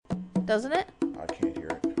doesn't it? I can't hear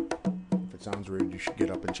it. If it sounds weird, you should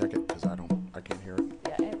get up and check it because I can't hear it.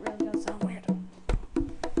 Yeah, it really does sound weird.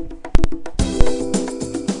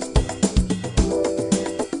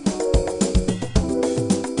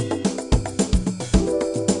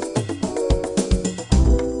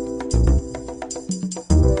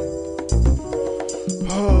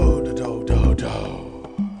 Oh, do.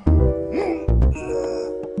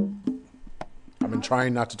 I've been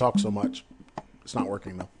trying not to talk so much. It's not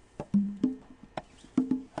working though.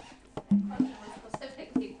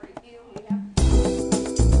 Specifically for you, yeah.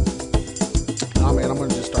 Nah, man, I'm gonna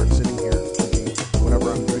just start sitting here drinking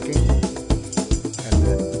whatever I'm drinking, and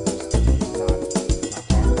then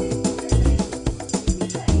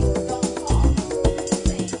not talk.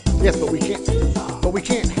 Yes, but we can't. But we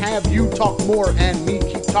can't have you talk more and me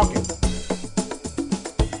keep talking.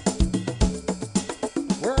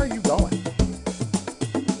 Where are you going?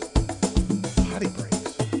 Potty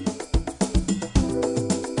breaks.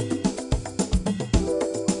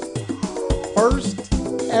 First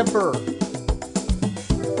ever.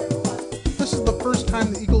 This is the first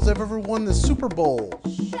time the Eagles have ever won the Super Bowl.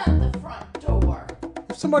 Shut the front door.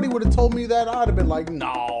 If somebody would have told me that, I'd have been like,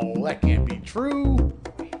 no, that can't be true.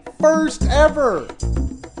 First ever.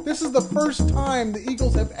 This is the first time the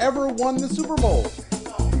Eagles have ever won the Super Bowl.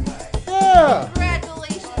 Yeah.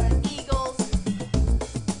 Congratulations, Eagles.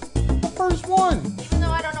 The first one. Even though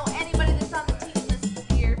I don't know anybody that's on the team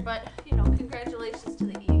this year, but, congratulations to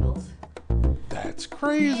the Eagles. That's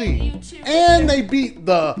crazy. And you too, And Mr. they beat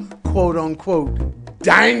the quote-unquote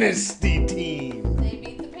dynasty team. They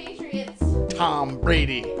beat the Patriots. Tom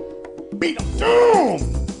Brady. Beat them down.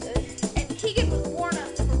 And Keegan was born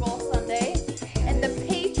on Super Bowl Sunday, and the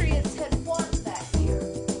Patriots had won that year.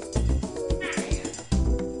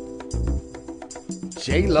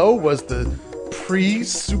 J-Lo was the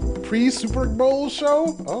pre-Super Bowl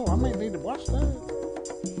show? Oh, I might need to watch that.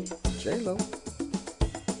 J-Lo.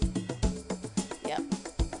 Yep.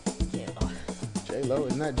 J-Lo. J-Lo.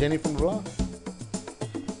 Isn't that Jenny from the Block?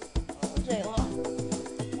 Oh, J-Lo.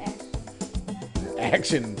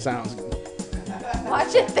 Action sounds good.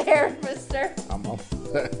 Watch it there, mister.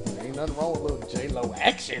 Ain't nothing wrong with little J-Lo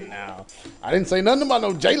action now. I didn't say nothing about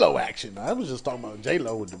no J-Lo action. I was just talking about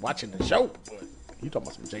J-Lo watching the show. But you talking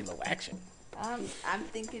about some J-Lo action. I'm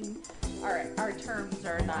thinking our terms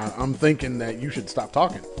are not I'm thinking that you should stop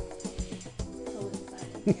talking. totally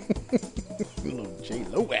fine. Little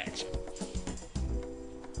J-Lo action.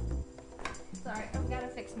 Sorry, I've got to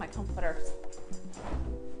fix my comforters.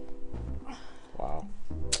 Wow.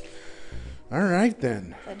 All right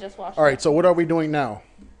then. I just washed All right. So what are we doing now?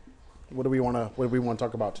 What do we want to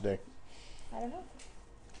talk about today? I don't know.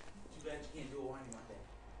 Too bad you can't do a whiny Monday.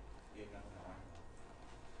 You have nothing to whine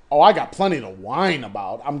about. Oh, I got plenty to whine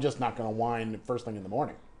about. I'm just not going to whine first thing in the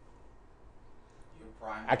morning. Your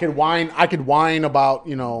prime. I could whine about,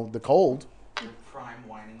 the cold Your prime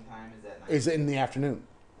whining time is at night. is in the afternoon.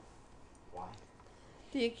 Why?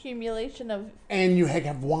 The accumulation of And you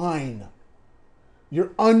have wine.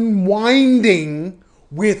 You're unwinding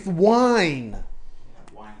with wine. You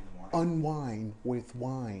have wine in the morning. Unwind with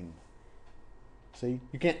wine. See?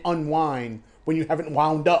 You can't unwind when you haven't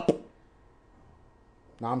wound up. Know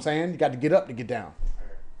what I'm saying? You got to get up to get down.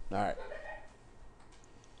 All right.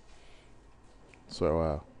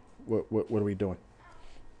 So, what are we doing?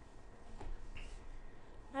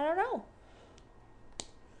 I don't know.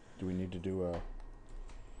 Do we need to do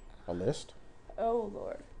a list? Oh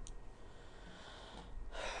Lord.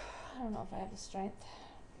 I don't know if I have the strength.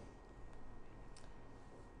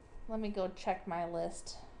 Let me go check my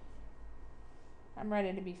list. I'm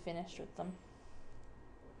ready to be finished with them.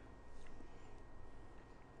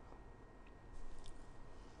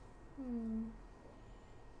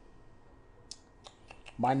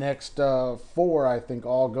 My next 4, I think,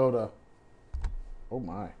 all go to. Oh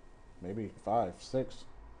my, maybe 5, 6.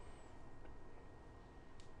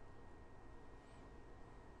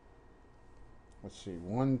 Let's see,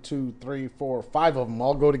 1, 2, 3, 4, 5 of them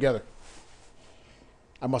all go together.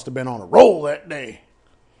 I must have been on a roll that day.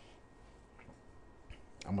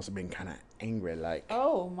 I must have been kind of angry, like.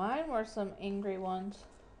 Oh, mine were some angry ones.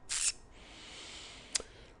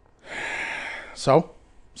 So,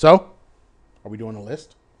 are we doing a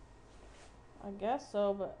list? I guess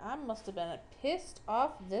so, but I must have been pissed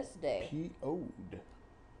off this day. P.O.'d.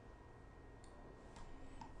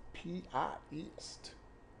 P.I.est.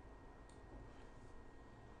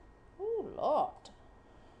 Oh Lord.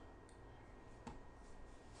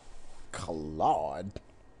 Claude.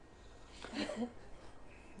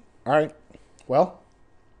 All right. Well.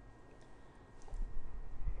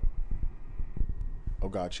 Oh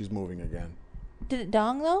God, she's moving again. Did it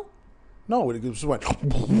dong though? No, it just went.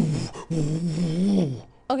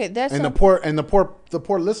 Okay, that's And not the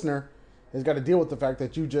poor listener has got to deal with the fact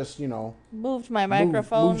that you just moved my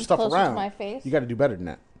microphone move stuff closer around. to my face. You got to do better than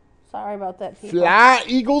that. Sorry about that, people. Fly,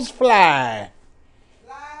 Eagles, fly.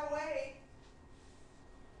 Fly away.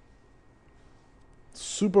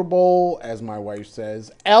 Super Bowl, as my wife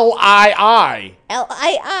says, L-I-I.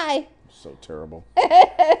 L-I-I. So terrible.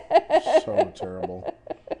 So terrible.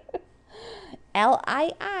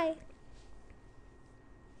 L-I-I.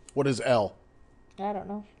 What is L? I don't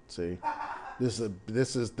know. See, this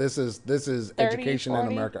is 30, education 40?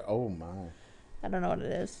 in America. Oh my. I don't know what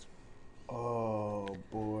it is. Oh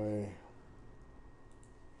boy.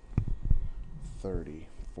 30,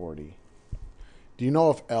 40. Do you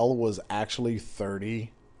know if L was actually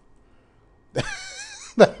 30?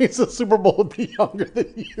 That means the Super Bowl would be younger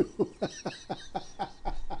than you.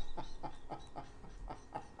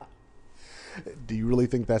 Do you really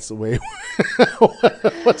think that's the way?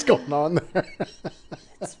 What's going on there?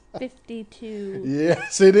 It's 52.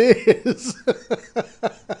 Yes, it is.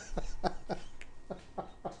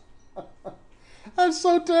 That's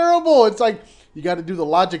so terrible. It's like you got to do the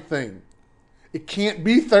logic thing. It can't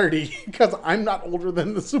be 30 because I'm not older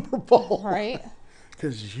than the Super Bowl. Right?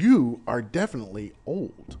 Because you are definitely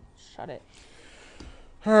old. Shut it.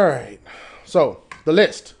 All right. So, the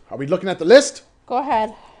list. Are we looking at the list? Go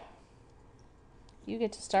ahead. You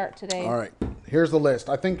get to start today. All right. Here's the list.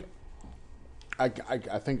 I think I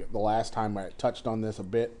think the last time I touched on this a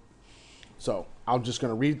bit. So, I'm just going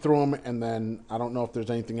to read through them, and then I don't know if there's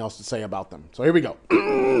anything else to say about them. So, here we go.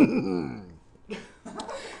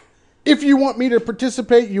 If you want me to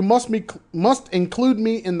participate, you must include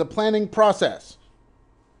me in the planning process.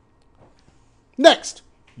 Next,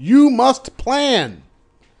 you must plan.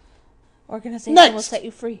 Organization Next. will set you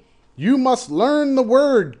free. You must learn the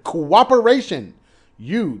word cooperation.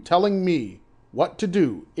 You telling me what to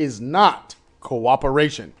do is not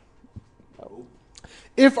cooperation.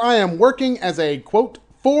 If I am working as a, quote,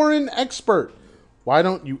 foreign expert, why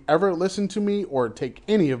don't you ever listen to me or take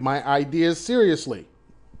any of my ideas seriously?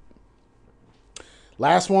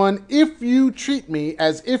 Last one, if you treat me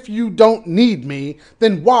as if you don't need me,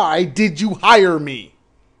 then why did you hire me?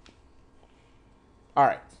 All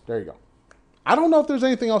right, there you go. I don't know if there's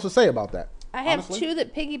anything else to say about that. I have honestly. two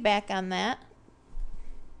that piggyback on that.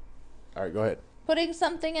 All right, go ahead. Putting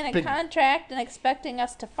something in a contract and expecting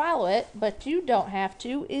us to follow it, but you don't have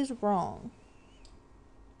to, is wrong.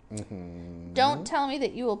 Mm-hmm. Don't tell me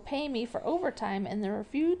that you will pay me for overtime and then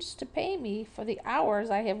refuse to pay me for the hours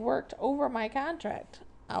I have worked over my contract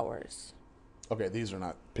hours. Okay, these are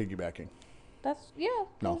not piggybacking. That's, No.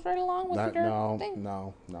 goes right along with your thing.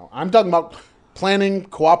 No. I'm talking about planning,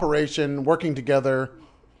 cooperation, working together.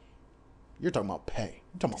 You're talking about pay.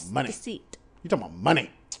 You're talking about money. Deceit. You're talking about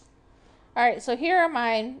money. All right, so here are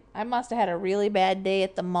mine. I must have had a really bad day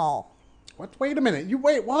at the mall. What? Wait a minute.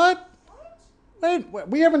 What? Wait,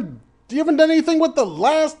 you haven't done anything with the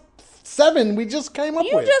last 7 we just came up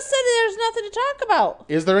You with. just said that there's nothing to talk about.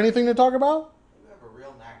 Is there anything to talk about? You have a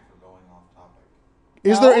real knack for going off topic.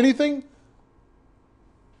 Is No. there anything?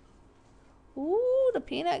 Ooh, the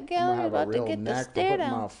peanut I'm gallery gonna have a about to real get the knack for stare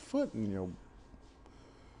putting my down. foot in your.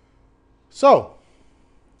 So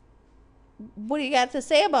What do you got to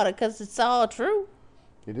say about it? Because it's all true.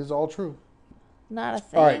 it is all true. Not a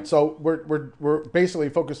thing. All right, so we're basically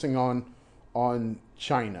focusing on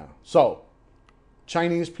China. So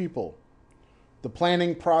Chinese people, the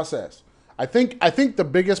planning process. I think the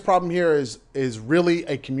biggest problem here is really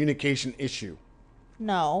a communication issue.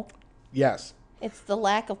 No, Yes. it's the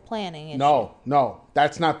lack of planning. Issue. No,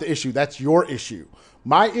 that's not the issue. That's your issue.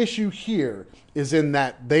 My issue here is in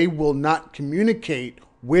that they will not communicate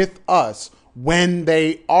with us when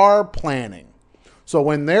they are planning. So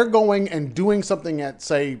when they're going and doing something at,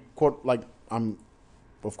 say, quote, like I'm,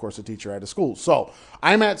 of course, a teacher at a school. So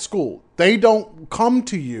I'm at school. They don't come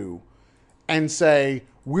to you and say,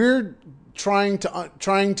 we're trying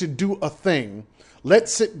to do a thing.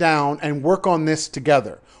 Let's sit down and work on this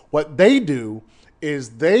together. What they do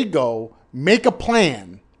is they go make a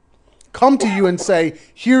plan, come to you and say,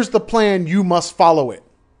 here's the plan, you must follow it.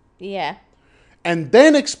 Yeah. And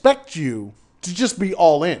then expect you to just be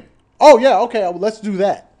all in. Oh, yeah, okay, well, let's do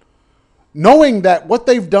that. Knowing that what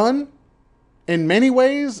they've done in many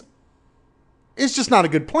ways is just not a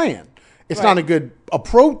good plan. It's Right. not a good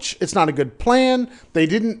approach. It's not a good plan. They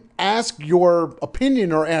didn't ask your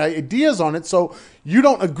opinion or ideas on it, so you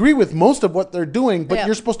don't agree with most of what they're doing, but Yep.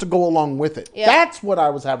 you're supposed to go along with it. Yep. That's what I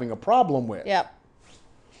was having a problem with. Yep.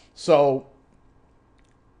 So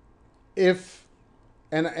if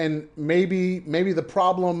and maybe the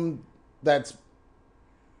problem that's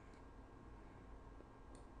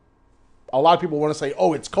a lot of people want to say,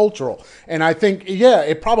 oh, it's cultural. And I think, yeah,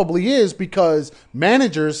 it probably is, because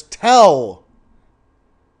managers tell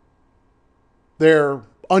their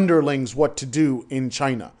underlings what to do in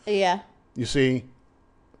China. Yeah. You see?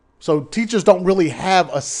 So teachers don't really have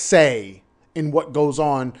a say in what goes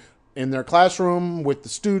on in their classroom with the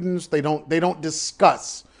students. They don't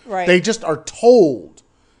discuss. Right. They just are told.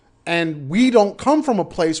 And we don't come from a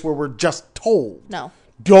place where we're just told. No.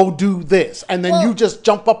 Go do this. And then Well, you just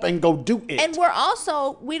jump up and go do it. And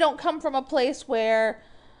we don't come from a place where,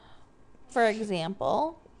 for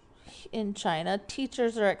example, in China,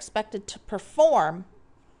 teachers are expected to perform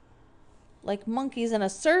like monkeys in a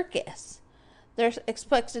circus. They're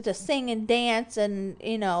expected to sing and dance and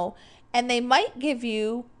they might give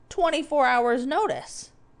you 24 hours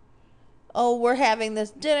notice. Oh, we're having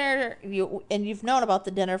this dinner, you've known about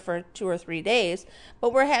the dinner for 2 or 3 days,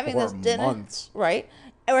 but we're having Or this dinner, months. right?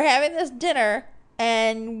 And we're having this dinner,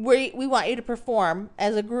 and we want you to perform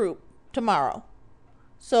as a group tomorrow.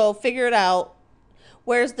 So figure it out.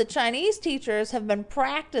 Whereas the Chinese teachers have been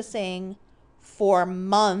practicing for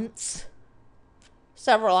months,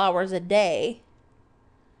 several hours a day,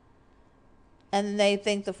 and they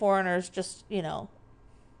think the foreigners just,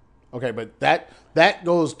 Okay, but that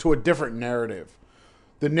goes to a different narrative.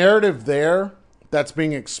 The narrative there that's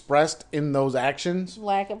being expressed in those actions.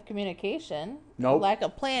 lack of communication, Nope. lack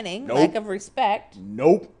of planning, Nope. lack of respect.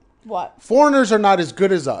 Nope. What? Foreigners are not as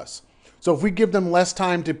good as us. So if we give them less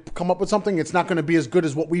time to come up with something, it's not going to be as good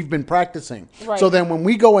as what we've been practicing. Right. So then when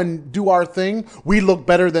we go and do our thing, we look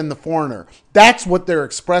better than the foreigner. That's what they're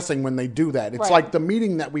expressing when they do that. It's Right. like the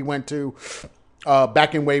meeting that we went to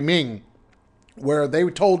back in Wei Ming, where they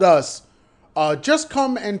told us, just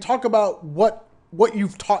come and talk about what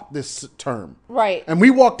you've taught this term. Right. And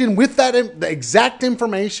we walked in with the exact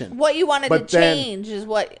information. What you wanted But to then- change is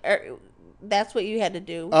that's what you had to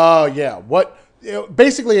do. Oh, yeah.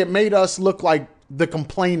 Basically, it made us look like the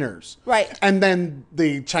complainers. Right. And then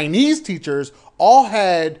the Chinese teachers all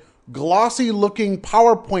had glossy looking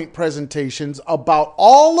PowerPoint presentations about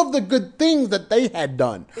all of the good things that they had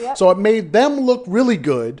done. Yep. So it made them look really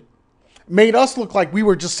good, made us look like we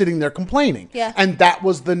were just sitting there complaining. Yeah. And that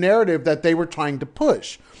was the narrative that they were trying to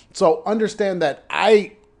push. So understand that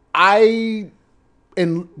I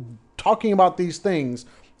in talking about these things,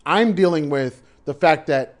 I'm dealing with the fact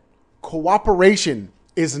that cooperation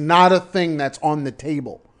is not a thing that's on the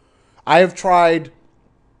table. I have tried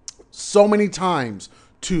so many times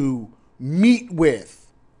to meet with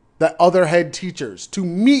the other head teachers, to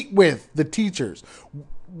meet with the teachers.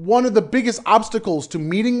 One of the biggest obstacles to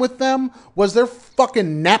meeting with them was their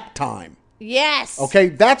fucking nap time. Yes. Okay,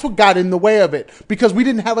 that's what got in the way of it, because we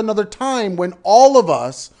didn't have another time when all of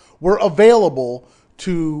us were available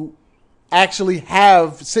to actually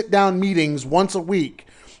have sit-down meetings once a week.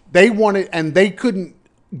 They wanted, and they couldn't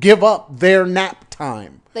give up their nap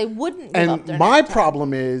time. They wouldn't give up And their my nap time.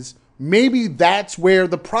 problem is, maybe that's where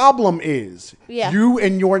the problem is. Yeah. You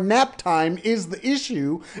and your nap time is the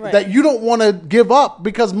issue Right. that you don't want to give up,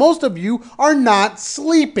 because most of you are not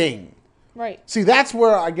sleeping. Right. See, that's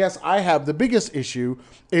where I guess I have the biggest issue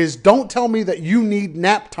is, don't tell me that you need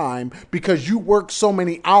nap time because you work so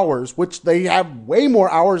many hours, which they have way more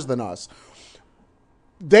hours than us.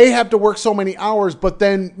 They have to work so many hours, but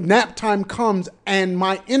then nap time comes and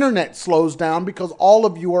my internet slows down because all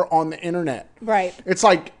of you are on the internet. Right. It's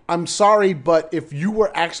like, I'm sorry, but if you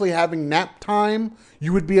were actually having nap time,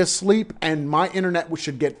 you would be asleep and my internet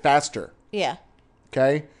should get faster. Yeah.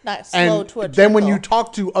 Okay? Not slow And to a then when you trickle.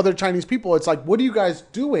 talk to other Chinese people, it's like, what are you guys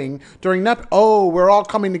doing during nap? Oh, we're all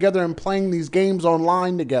coming together and playing these games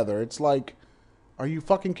online together. It's like, are you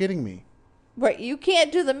fucking kidding me? Right. You can't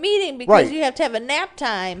do the meeting because Right. you have to have a nap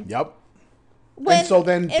time. Yep. When And so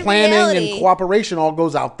then in planning reality, and cooperation all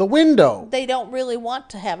goes out the window. they don't really want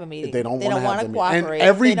to have a meeting. They don't They want don't to have want to the meeting. cooperate. And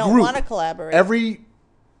every they don't group, want to collaborate. every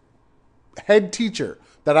head teacher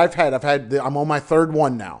that I've had, I'm on my third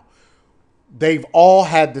one now. They've all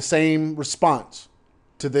had the same response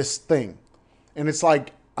to this thing. And it's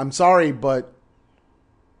like, I'm sorry, but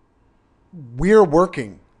we're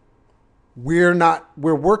working. We're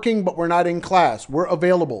working, but we're not in class. We're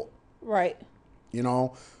available. Right. You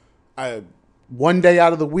know, one day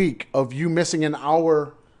out of the week of you missing an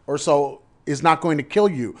hour or so is not going to kill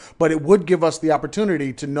you, but it would give us the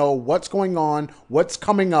opportunity to know what's going on, what's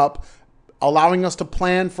coming up, allowing us to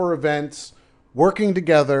plan for events, working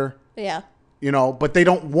together, Yeah. you know, but they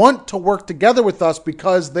don't want to work together with us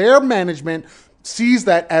because their management sees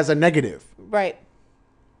that as a negative, Right.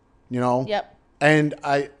 you know? Yep. And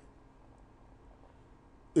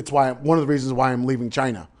it's one of the reasons why I'm leaving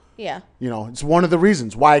China. Yeah. You know, it's one of the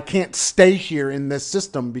reasons why I can't stay here in this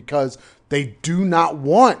system, because They do not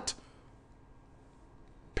want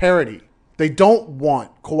parity. They don't want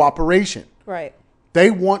cooperation. Right. They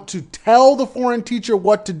want to tell the foreign teacher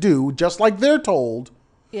what to do, just like they're told,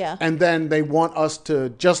 Yeah. and then they want us to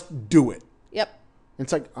just do it. Yep.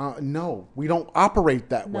 It's like, no, we don't operate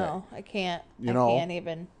that way. No, I can't. You I know? can't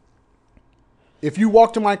even. If you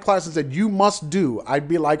walked in my class and said, you must do, I'd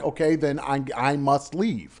be like, okay, then I must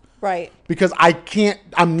leave. Right. Because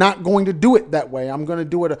I'm not going to do it that way. I'm going to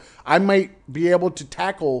do it. I might be able to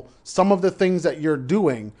tackle some of the things that you're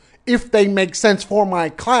doing if they make sense for my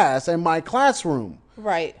class and my classroom.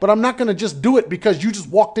 Right. But I'm not going to just do it because you just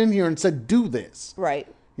walked in here and said, do this. Right.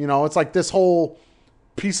 You know, it's like this whole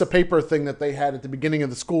piece of paper thing that they had at the beginning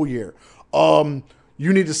of the school year. You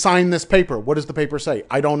need to sign this paper. What does the paper say?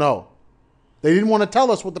 I don't know. They didn't want to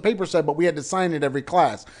tell us what the paper said, but we had to sign it every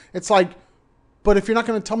class. It's like, but if you're not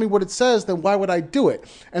going to tell me what it says, then why would I do it?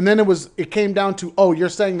 And then it came down to, oh, you're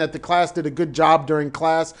saying that the class did a good job during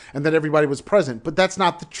class and that everybody was present. But that's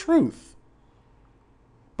not the truth.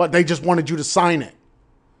 But they just wanted you to sign it.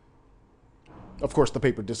 Of course, the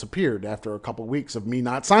paper disappeared after a couple of weeks of me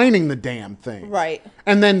not signing the damn thing. Right.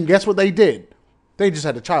 And then guess what they did? They just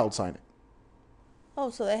had a child sign it. Oh,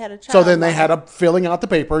 so they had a child. So then they line. had a filling out the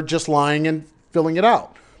paper, just lying and filling it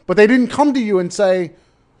out. But they didn't come to you and say,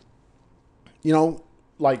 you know,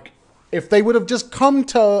 like if they would have just come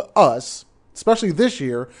to us, especially this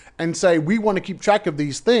year, and say, we want to keep track of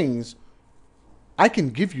these things, I can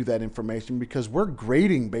give you that information because we're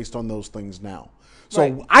grading based on those things now. So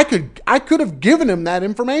Right. I could have given him that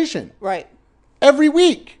information Right. every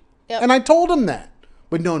week. Yep. And I told him that.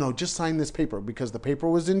 But no, just sign this paper because the paper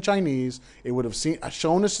was in Chinese. It would have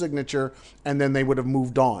shown a signature and then they would have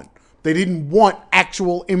moved on. They didn't want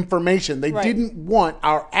actual information. They Right. didn't want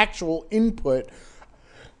our actual input,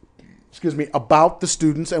 about the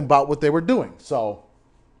students and about what they were doing. So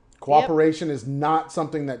cooperation is not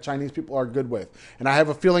something that Chinese people are good with. And I have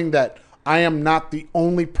a feeling that I am not the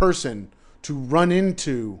only person to run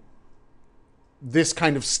into this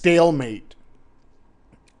kind of stalemate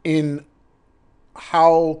in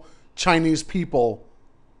how Chinese people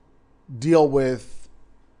deal with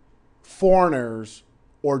foreigners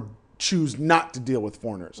or choose not to deal with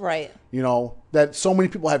foreigners. Right. You know, that so many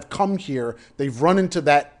people have come here, they've run into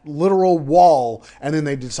that literal wall, and then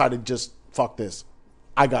they decided just fuck this.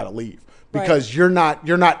 I gotta leave. Because you're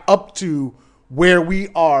not up to where we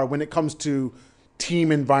are when it comes to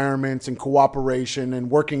team environments and cooperation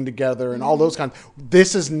and working together and all those kinds.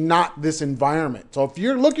 This is not this environment. So if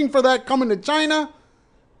you're looking for that coming to China,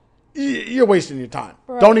 you're wasting your time.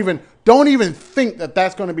 Right. Don't even think that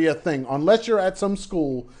that's going to be a thing unless you're at some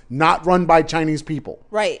school not run by Chinese people.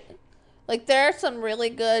 Right. Like there are some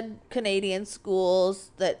really good Canadian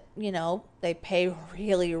schools that, you know, they pay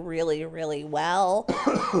really, really, really well.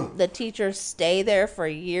 The teachers stay there for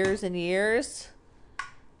years and years.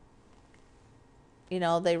 You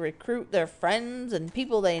know, they recruit their friends and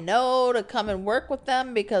people they know to come and work with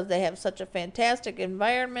them because they have such a fantastic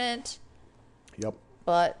environment. Yep.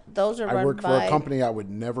 But those are I run work for by a company I would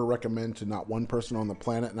never recommend to not one person on the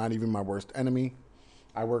planet, not even my worst enemy.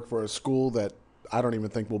 I work for a school that I don't even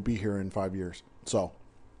think will be here in 5 years. So,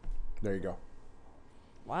 there you go.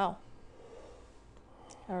 Wow.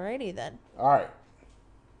 Alrighty then. All right.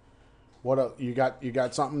 What else? You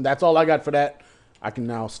got something? That's all I got for that. I can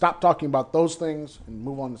now stop talking about those things and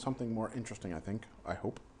move on to something more interesting, I think. I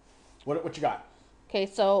hope. What you got? Okay,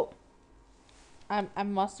 so I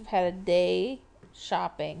must have had a day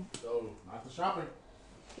shopping. So, not the shopping.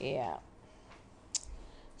 Yeah.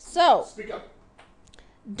 So, Speak up.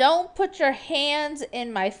 don't put your hands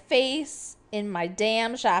in my face in my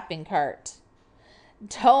damn shopping cart.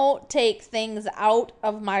 Don't take things out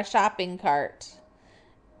of my shopping cart.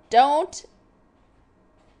 Don't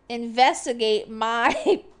investigate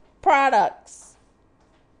my products.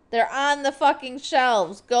 They're on the fucking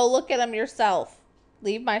shelves. Go look at them yourself.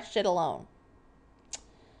 Leave my shit alone.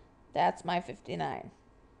 That's my 59.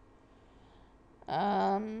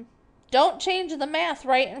 Don't change the math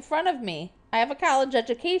right in front of me. I have a college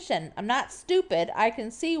education. I'm not stupid. I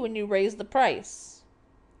can see when you raise the price.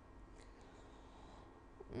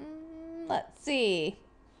 Let's see.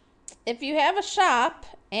 If you have a shop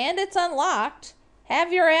and it's unlocked,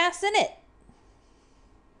 have your ass in it.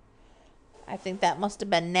 I think that must have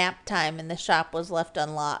been nap time and the shop was left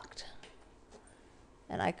unlocked.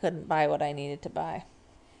 And I couldn't buy what I needed to buy.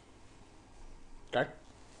 Okay.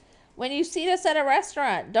 When you seat us at a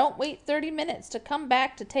restaurant, don't wait 30 minutes to come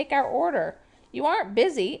back to take our order. You aren't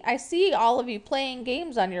busy. I see all of you playing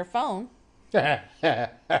games on your phone. So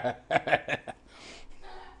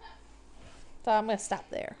I'm going to stop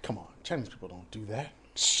there. Come on. Chinese people don't do that.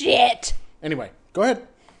 Shit. Anyway, go ahead.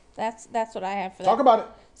 That's what I have for Talk that. about it.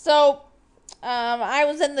 So, I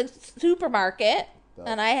was in the supermarket,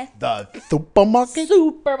 and I The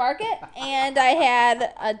supermarket? and I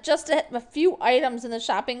had just a few items in the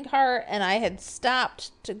shopping cart, and I had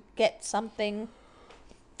stopped to get something,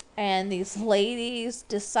 and these ladies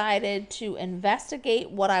decided to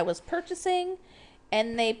investigate what I was purchasing,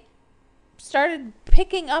 and they started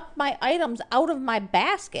picking up my items out of my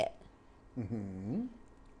basket.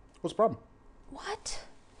 What's the problem? What?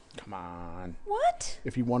 Come on. What?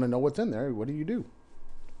 If you want to know what's in there, what do you do?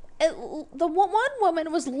 The one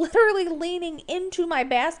woman was literally leaning into my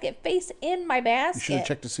basket, face in my basket. You should have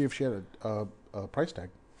checked to see if she had a price tag.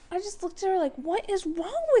 I just looked at her like, what is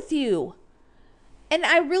wrong with you? And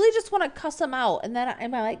I really just want to cuss them out. And then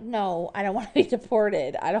I'm like, no, I don't want to be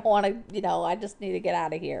deported. I don't want to, I just need to get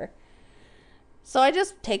out of here. So I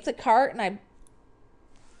just take the cart and I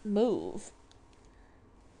move.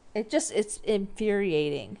 It's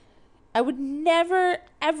infuriating. I would never,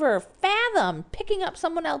 ever fathom picking up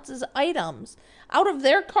someone else's items out of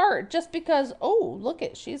their cart just because, oh, look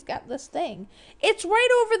it, she's got this thing. It's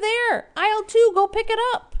right over there. Aisle 2, go pick it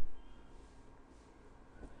up.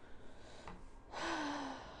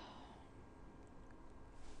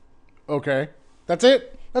 Okay. That's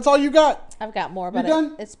it? That's all you got? I've got more, but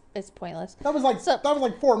done? it's pointless. That was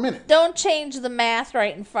like 4 minutes. Don't change the math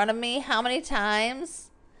right in front of me. How many times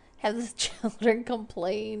have the children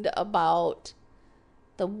complained about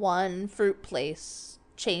the one fruit place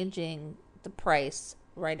changing the price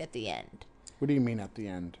right at the end? What do you mean at the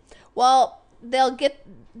end? Well, they'll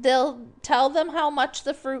tell them how much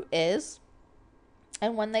the fruit is,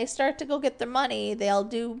 and when they start to go get their money, they'll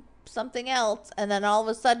do something else, and then all of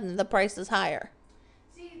a sudden the price is higher.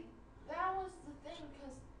 See, that was the thing,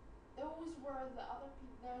 because those were the other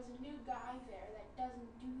people. There was a new guy there that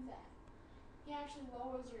doesn't do that. He actually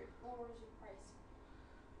lowers your price.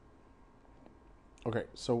 Okay,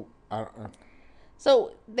 so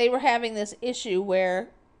So they were having this issue where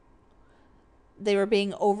they were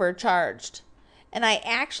being overcharged. And I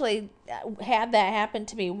actually had that happen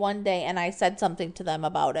to me one day, and I said something to them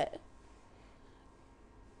about it.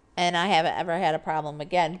 And I haven't ever had a problem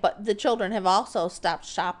again. But the children have also stopped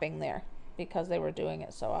shopping there because they were doing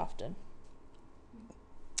it so often.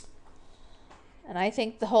 And I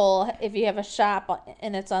think the whole, if you have a shop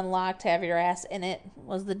and it's unlocked, have your ass in it,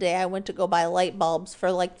 was the day I went to go buy light bulbs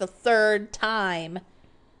for like the third time.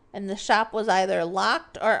 And the shop was either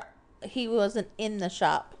locked or he wasn't in the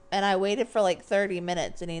shop. And I waited for like 30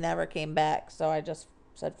 minutes and he never came back. So I just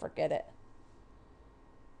said, forget it.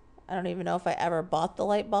 I don't even know if I ever bought the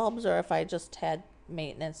light bulbs or if I just had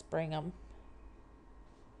maintenance bring them.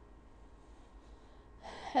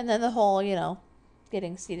 And then the whole,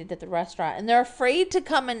 getting seated at the restaurant. And they're afraid to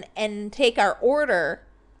come and take our order.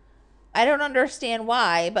 I don't understand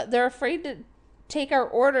why, but they're afraid to take our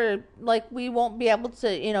order like we won't be able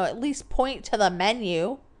to, at least point to the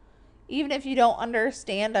menu. Even if you don't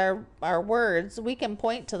understand our words, we can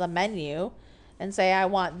point to the menu and say, I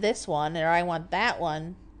want this one or I want that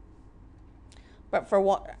one. But for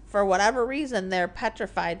whatever reason, they're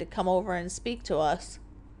petrified to come over and speak to us.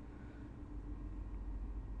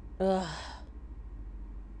 Ugh.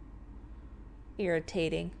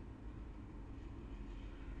 Irritating.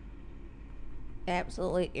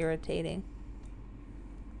 Absolutely irritating.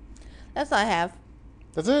 That's all I have.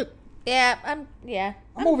 that's it. Yeah, I'm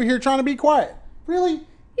over here trying to be quiet. Really?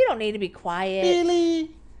 You don't need to be quiet.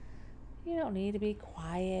 Really? You don't need to be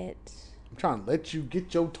quiet. I'm trying to let you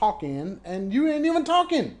get your talk in, and you ain't even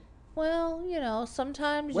talking. Well,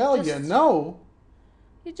 sometimes Well, you're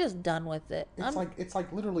just done with it. it's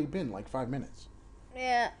like literally been like 5 minutes.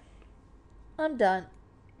 Yeah. I'm done.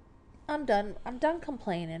 I'm done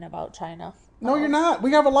complaining about China. No, you're not.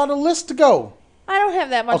 We have a lot of lists to go. I don't have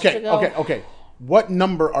that much to go. Okay. What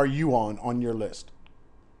number are you on your list?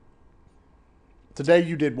 Today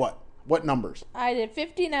you did what? What numbers? I did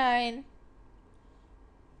 59,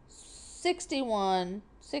 61,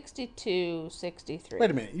 62, 63.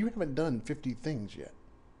 Wait a minute. You haven't done 50 things yet.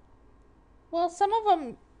 Well, some of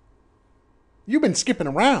them You've been skipping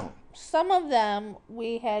around.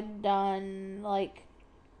 we had done, like,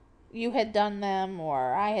 you had done them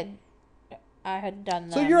or I had done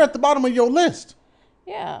them. So you're at the bottom of your list.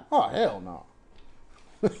 Yeah. Oh, hell no.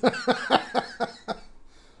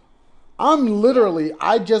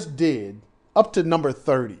 I just did up to number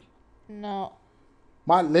 30. No.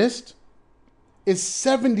 My list is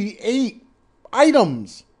 78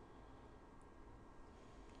 items.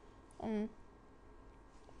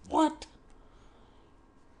 What?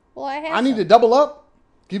 Well, I need to double up,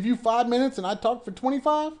 give you 5 minutes, and I talk for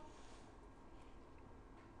 25?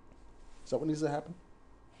 that what needs to happen?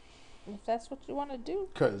 If that's what you want to do.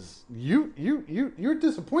 Because you're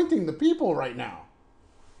disappointing the people right now.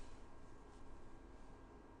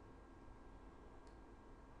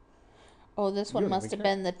 Oh, this You one don't must even have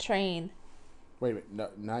care. been the train. Wait. No,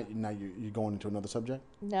 now you're going into another subject?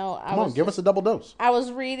 No, Come on, give us a double dose. I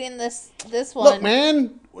was reading this one. Look,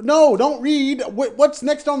 man. No, don't read. What's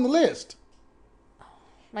next on the list?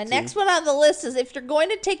 My next one on the list is if you're going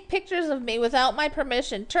to take pictures of me without my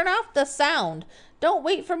permission, turn off the sound. Don't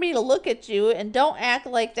wait for me to look at you, and don't act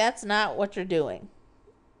like that's not what you're doing.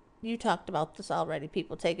 You talked about this already.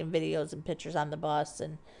 People taking videos and pictures on the bus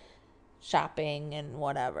and shopping and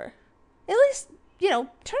whatever. At least,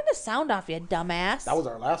 turn the sound off, you dumbass. That was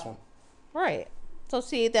our last one. Right. So,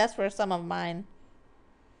 see, that's where some of mine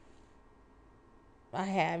I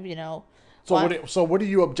have, So what are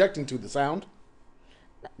you objecting to? The sound?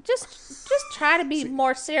 Just try to be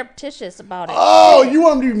more surreptitious about it. Oh, you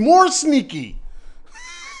want to be more sneaky.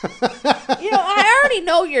 I already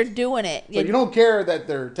know you're doing it. So you don't care that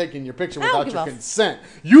they're taking your picture I don't without give your a consent.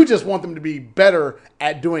 You just want them to be better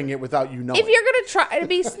at doing it without you knowing. If you're going to try to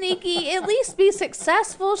be sneaky, at least be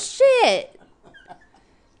successful. Shit.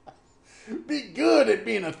 Be good at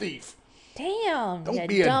being a thief. Damn. Don't you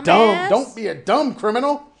be a dumbass. don't be a dumb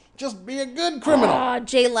criminal. Just be a good criminal. Oh,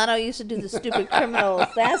 Jay Leno used to do the stupid criminals.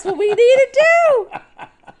 That's what we need to do.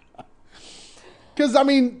 Because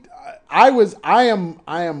I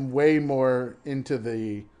am way more into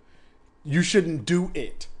the you shouldn't do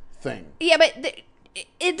it thing. Yeah, but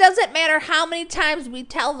it doesn't matter how many times we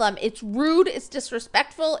tell them it's rude, it's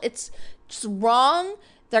disrespectful, it's just wrong.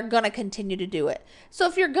 They're going to continue to do it. So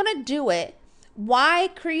if you're going to do it, why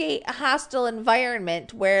create a hostile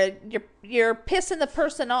environment where you're pissing the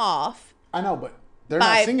person off? I know, but they're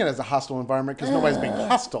By- not seeing it as a hostile environment because nobody's being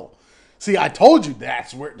hostile. See, I told you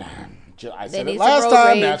that's where. I said need it some last road time.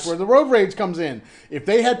 rage. That's where the road rage comes in. If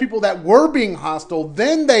they had people that were being hostile,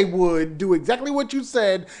 then they would do exactly what you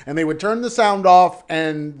said, and they would turn the sound off,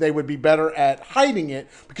 and they would be better at hiding it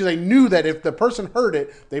because they knew that if the person heard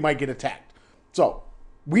it, they might get attacked. So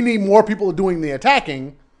we need more people doing the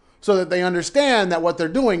attacking so that they understand that what they're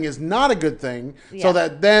doing is not a good thing, Yeah. so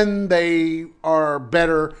that then they are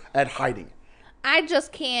better at hiding it. I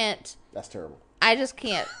just can't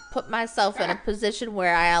put myself in a position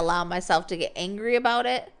where I allow myself to get angry about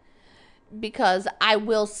it because I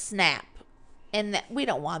will snap. And we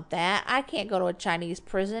don't want that. I can't go to a Chinese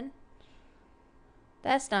prison.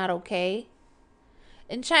 That's not okay.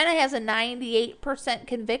 And China has a 98%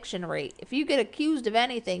 conviction rate. If you get accused of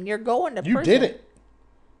anything, you're going to You prison. did it.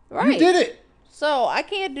 Right. You did it. So I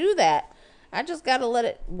can't do that. I just got to let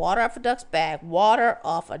it water off a duck's back. Water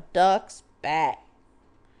off a duck's back.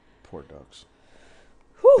 Poor ducks.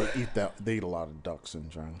 Whew. They eat a lot of ducks in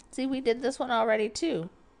China. See, we did this one already too.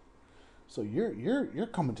 So you're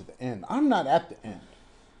coming to the end. I'm not at the end.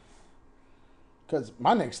 Because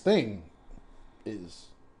my next thing is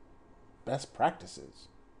best practices.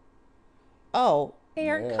 Oh,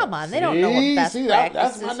 Aaron, Yeah. come on. They don't know what best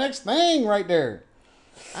practices. That's my next thing right there.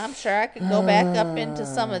 I'm sure I could go back up into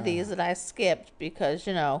some of these that I skipped because,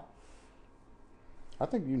 I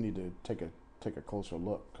think you need to take a closer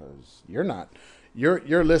look because you're not.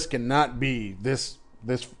 Your list cannot be this.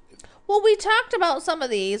 Well, we talked about some of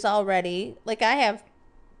these already. Like I have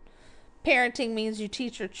parenting means you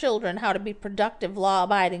teach your children how to be productive,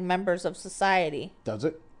 law-abiding members of society. Does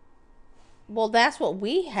it? Well, that's what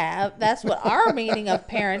we have. That's what our meaning of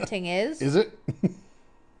parenting is. Is it?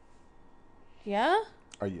 Yeah,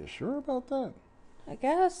 Are you sure about that? I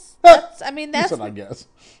guess. You That's said I guess.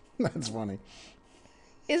 That's funny.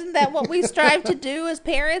 isn't that what we strive to do as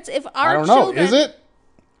parents? If our I don't know. children, Is it?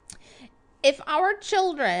 if our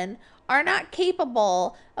children are not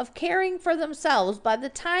capable of caring for themselves by the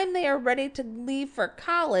time they are ready to leave for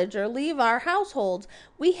college or leave our households,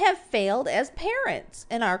 we have failed as parents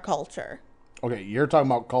in our culture. Okay, you're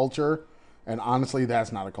talking about culture, and honestly,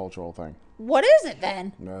 that's not a cultural thing. What is it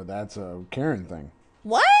then? No, that's a Karen thing.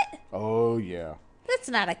 What? Oh yeah. That's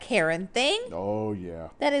not a Karen thing. Oh yeah.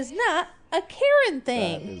 That is not a Karen That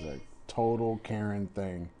thing. is a total Karen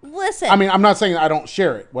thing. Listen. I mean, I'm not saying I don't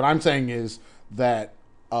share it. What I'm saying is that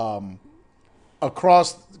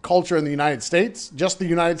across culture in the United States, just the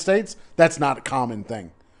United States, that's not a common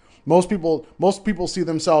thing. Most people see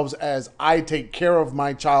themselves as I take care of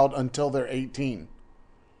my child until they're 18.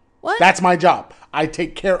 what? That's my job. I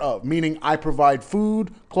take care of, meaning I provide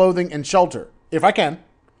food, clothing, and shelter, if I can,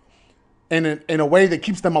 in a way that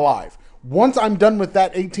keeps them alive. Once I'm done with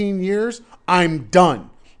that 18 years, I'm done.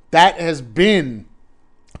 That has been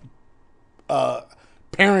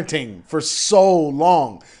parenting for so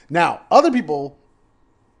long. Now, other people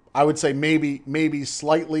I would say maybe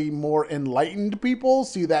slightly more enlightened people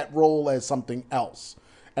see that role as something else.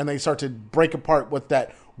 And they start to break apart with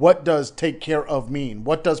that. What does take care of mean?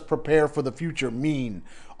 What does prepare for the future mean?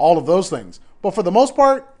 All of those things. But for the most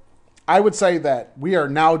part, I would say that we are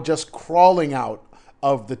now just crawling out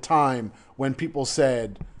of the time when people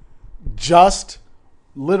said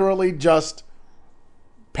literally just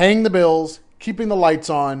paying the bills, keeping the lights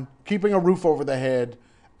on, keeping a roof over the head,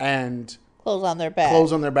 and Clothes on their back.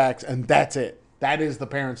 clothes on their backs, and that's it. That is the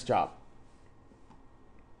parent's job.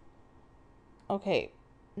 Okay.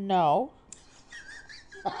 No.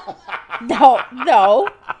 No,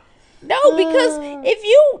 because if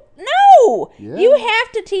you Yeah. you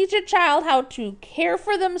have to teach a child how to care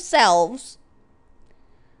for themselves.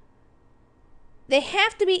 They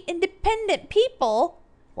have to be independent people,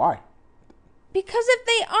 Why? because if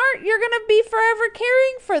they aren't, you're going to be forever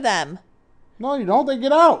caring for them. No, you don't. They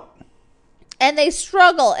get out. And they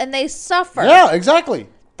struggle and they suffer. Yeah, exactly.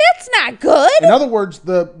 That's not good. In other words,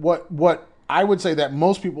 what I would say that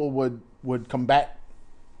most people would combat,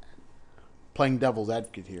 playing devil's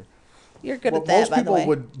advocate here. You're good What at that, most by the people way.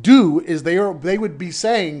 would do is they would be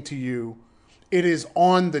saying to you, it is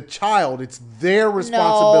on the child. It's their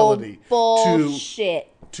responsibility No bullshit.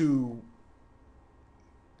 to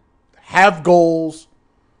have goals,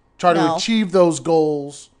 try to No. achieve those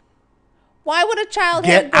goals. Why would a child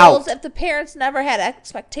Get have goals out. if the parents never had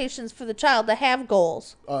expectations for the child to have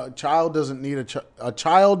goals? A child doesn't need a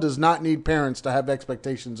child does not need parents to have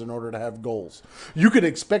expectations in order to have goals. You could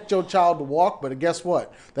expect your child to walk, but guess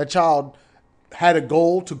what? That child had a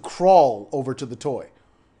goal to crawl over to the toy.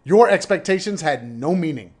 Your expectations had no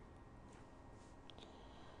meaning.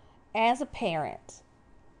 As a parent,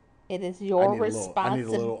 it is your responsibility. I need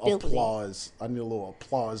a little applause. I need a little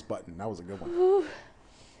applause button. That was a good one.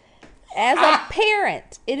 As a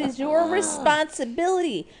parent, it is your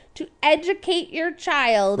responsibility to educate your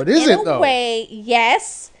child But is in it, a though? way,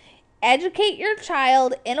 yes, educate your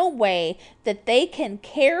child in a way that they can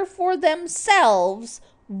care for themselves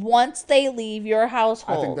once they leave your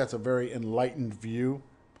household. I think that's a very enlightened view.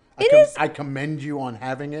 It is. I commend you on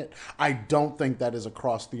having it. I don't think that is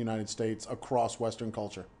across the United States, across Western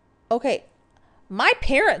culture. Okay, my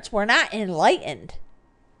parents were not enlightened,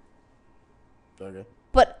 Okay.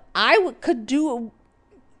 but I could do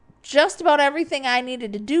just about everything I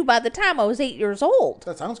needed to do by the time I was 8 years old.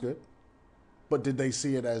 That sounds good. But did they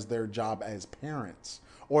see it as their job as parents?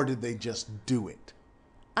 Or did they just do it?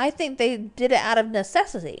 I think they did it out of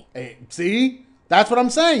necessity. Hey, see? That's what I'm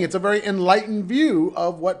saying. It's a very enlightened view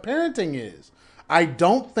of what parenting is. I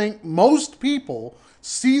don't think most people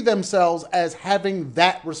see themselves as having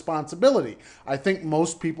that responsibility. I think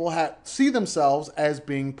most people see themselves as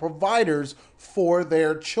being providers for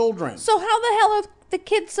their children. So how the hell are the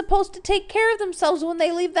kids supposed to take care of themselves when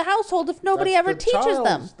they leave the household if nobody That's ever the teaches them?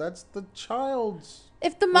 child's- That's the child's.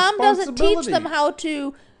 If the mom doesn't teach them responsibility. how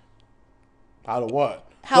to, How to what?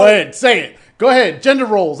 How- Go ahead, say it. Go ahead. Gender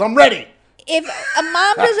roles. I'm ready. if a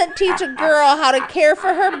mom doesn't teach a girl how to care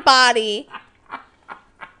for her body,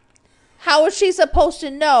 how is she supposed to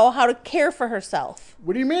know how to care for herself?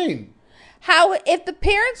 What do you mean? How if the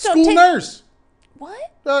parents don't School take nurse.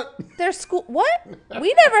 what? Their school what?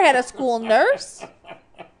 We never had a school nurse.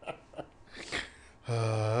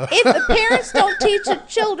 If the parents don't teach the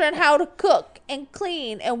children how to cook and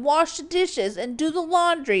clean and wash the dishes and do the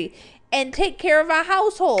laundry and take care of our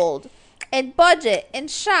household and budget and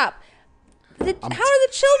shop, how are the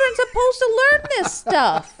children supposed to learn this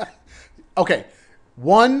stuff? Okay.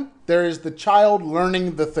 One, there is the child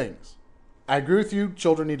learning the things. I agree with you.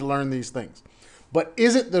 Children need to learn these things. But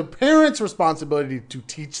is it the parents' responsibility to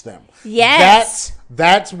teach them? Yes.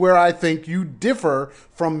 That's where I think you differ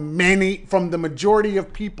from the majority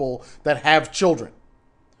of people that have children.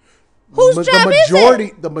 Whose job is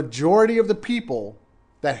it? The majority of the people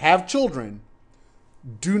that have children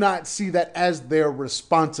do not see that as their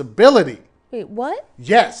responsibility. Wait, what?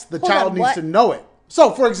 Yes, the Hold child on, needs what? to know it.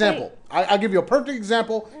 So, for example, I'll give you a perfect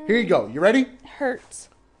example. Here you go. You ready? Hurts.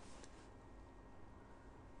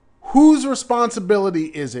 Whose responsibility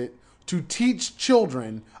is it to teach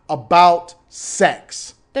children about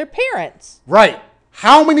sex? Their parents. Right.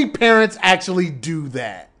 How many parents actually do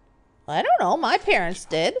that? I don't know. My parents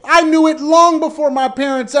did. I knew it long before my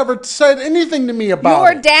parents ever said anything to me about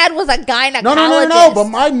Your it. dad was a gynecologist. No.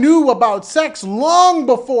 But I knew about sex long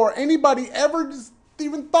before anybody ever just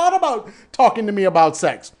even thought about talking to me about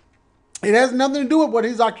sex. It has nothing to do with what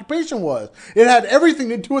his occupation was. It had everything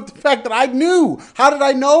to do with the fact that I knew. How did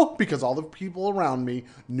I know? Because all the people around me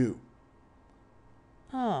knew.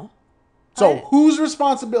 Oh. So whose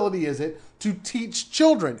responsibility is it to teach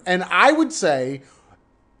children? And I would say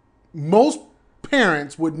most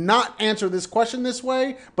parents would not answer this question this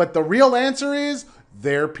way, but the real answer is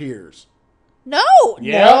their peers. No,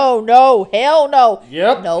 Yep. no, hell no.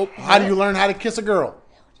 Nope. How do you learn how to kiss a girl?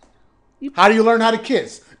 How do you learn how to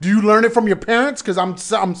kiss? Do you learn it from your parents? Because I'm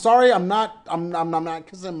sorry, I'm not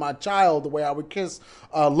kissing my child the way I would kiss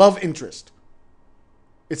a love interest.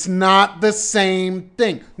 It's not the same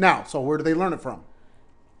thing. Now, so where do they learn it from?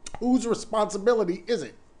 Whose responsibility is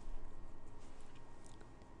it?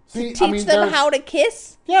 See, Teach them how to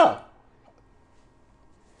kiss? Yeah.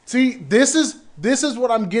 See, this is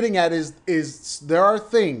what I'm getting at is there are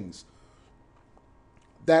things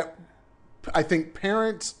that I think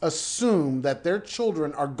parents assume that their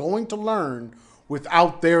children are going to learn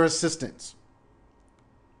without their assistance.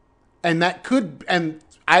 And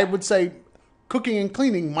I would say cooking and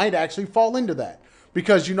cleaning might actually fall into that.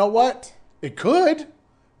 Because you know what? It could.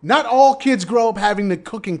 Not all kids grow up having to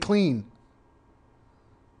cook and clean.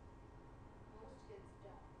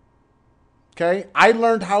 Okay? I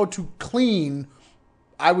learned how to clean,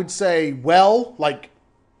 I would say, like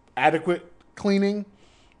adequate cleaning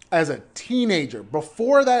as a teenager.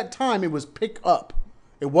 Before that time, it was pick up.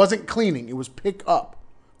 It wasn't cleaning. It was pick up.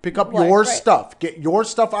 Pick up your stuff. Get your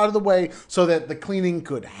stuff out of the way so that the cleaning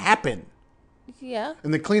could happen. Yeah.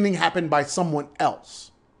 And the cleaning happened by someone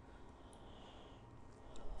else.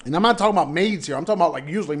 And I'm not talking about maids here. I'm talking about like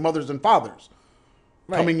usually mothers and fathers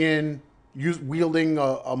coming in, wielding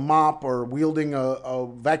a mop or wielding a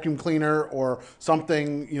vacuum cleaner or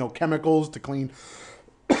something, chemicals to clean.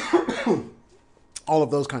 All of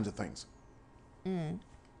those kinds of things. I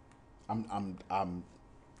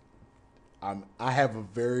have a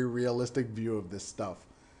very realistic view of this stuff.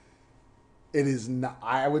 It is not,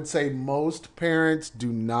 I would say most parents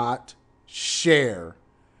do not share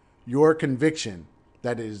your conviction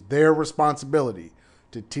that it is their responsibility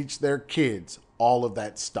to teach their kids all of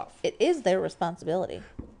that stuff. It is their responsibility.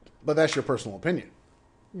 But that's your personal opinion.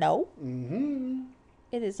 No. Mm-hmm.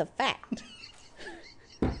 It is a fact.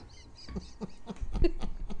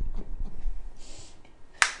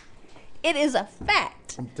 It is a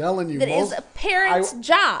fact. I'm telling you. That is a parent's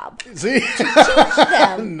job. See? To teach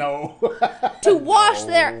them No. to wash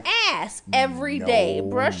their ass every day.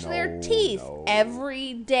 Brush their teeth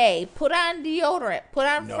every day. Put on deodorant. Put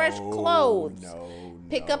on fresh clothes.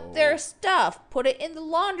 Pick up their stuff. Put it in the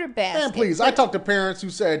laundry basket. Man, please. I talked to parents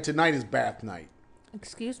who said tonight is bath night.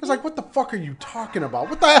 Excuse me? I was like, what the fuck are you talking about?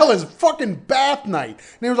 What the hell is fucking bath night?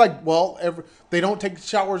 And they were like, well, they don't take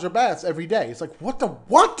showers or baths every day. It's like,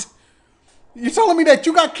 what? You telling me that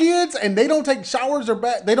you got kids and they don't take showers or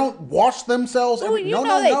baths? They don't wash themselves? Oh, you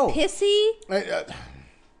know they pissy?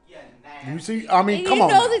 You see? I mean, and come on.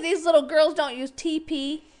 You know now. that these little girls don't use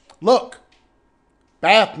TP? Look.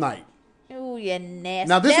 Bath night. Oh, you nasty.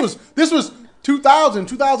 Now, this was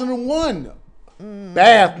 2001.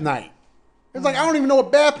 Bath night. It's like, I don't even know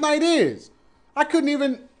what bath night is. I couldn't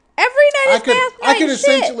even... Every night is bath night. I could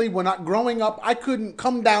essentially, growing up, I couldn't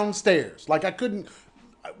come downstairs. Like, I couldn't...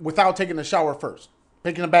 without taking a shower first.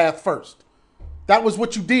 Taking a bath first. That was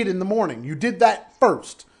what you did in the morning. You did that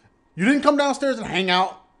first. You didn't come downstairs and hang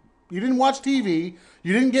out. You didn't watch TV.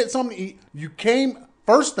 You didn't get something to eat. You came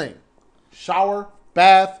first thing. Shower,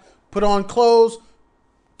 bath, put on clothes,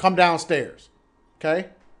 come downstairs. Okay?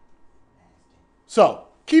 So,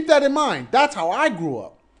 keep that in mind. That's how I grew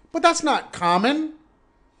up. But that's not common.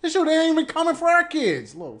 This shit ain't even common for our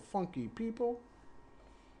kids. Little funky people.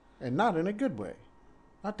 And not in a good way.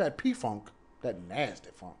 Not that P-funk. That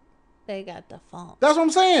nasty funk. They got the funk. That's what I'm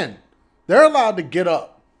saying. They're allowed to get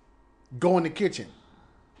up, go in the kitchen,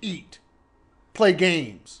 eat, play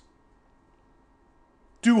games,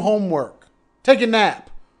 do homework, take a nap,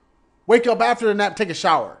 wake up after the nap, take a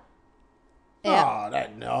shower. Yeah.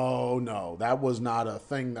 No. That was not a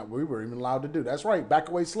thing that we were even allowed to do. That's right. Back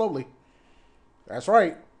away slowly. That's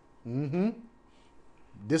right.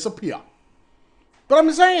 Disappear. But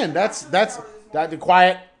I'm saying, that's the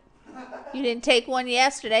quiet. You didn't take one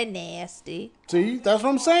yesterday. Nasty. See, that's what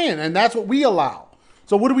I'm saying. And that's what we allow.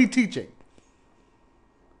 So what are we teaching?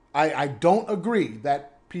 I don't agree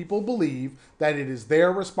that people believe that it is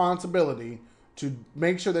their responsibility to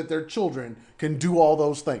make sure that their children can do all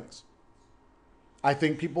those things. I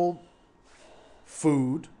think people,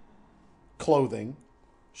 food, clothing,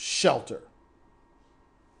 shelter,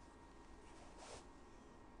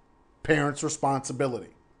 parents'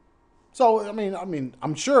 responsibility. So, I mean,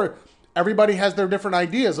 I'm sure everybody has their different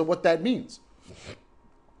ideas of what that means.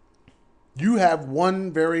 You have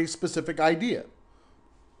one very specific idea.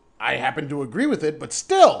 I happen to agree with it, but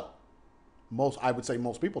still, I would say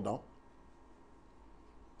most people don't.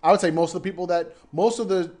 I would say most of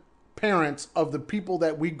the parents of the people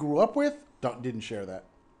that we grew up with didn't share that.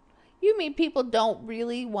 You mean people don't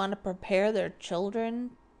really want to prepare their children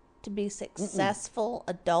to be successful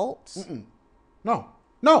adults? No.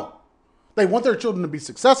 They want their children to be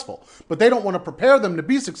successful, but they don't want to prepare them to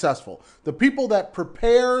be successful. The people that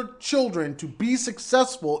prepare children to be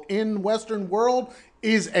successful in Western world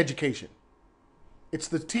is education. It's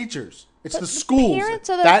the teachers. It's the schools. Parents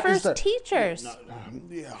are the first teachers.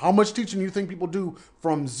 How much teaching do you think people do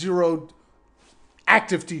from zero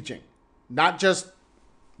active teaching? Not just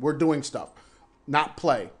we're doing stuff, not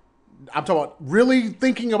play. I'm talking about really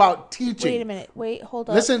thinking about teaching. Wait a minute. Wait, hold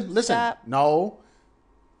on. Listen. Stop. No.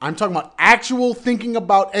 I'm talking about actual thinking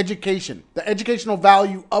about education, the educational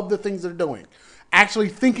value of the things they're doing. Actually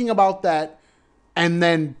thinking about that and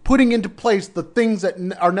then putting into place the things that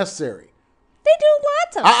are necessary. They do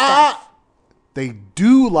lots of stuff. They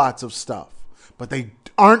do lots of stuff, but they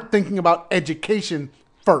aren't thinking about education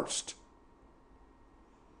first.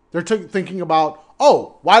 They're thinking about,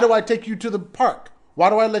 oh, why do I take you to the park? Why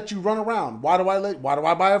do I let you run around? Why do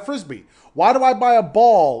I buy a Frisbee? Why do I buy a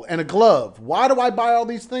ball and a glove? Why do I buy all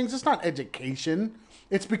these things? It's not education.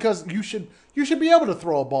 It's because you should be able to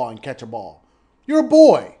throw a ball and catch a ball. You're a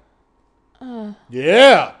boy.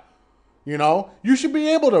 Yeah. You know, you should be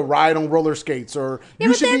able to ride on roller skates or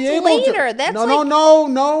you should be able later. to. That's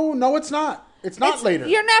No, it's not. It's not later.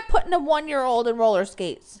 You're not putting a 1-year-old in roller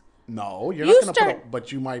skates. No, you're not going to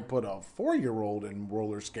but you might put a 4-year-old in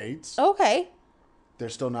roller skates. Okay. They're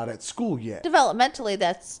still not at school yet. Developmentally,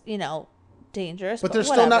 that's, dangerous. But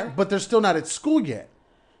they're still not at school yet.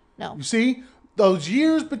 No. You see, those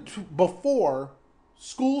years before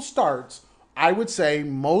school starts, I would say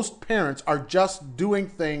most parents are just doing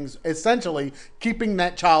things, essentially keeping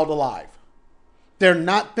that child alive. They're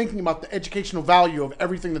not thinking about the educational value of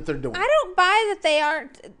everything that they're doing. I don't buy that they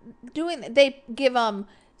aren't doing. They give them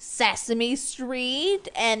Sesame Street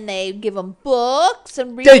and they give them books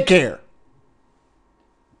and daycare.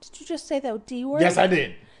 Did you just say that D word? Yes, I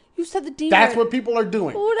did. You said the D word. That's what people are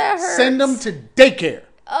doing. Ooh, that hurts. Send them to daycare.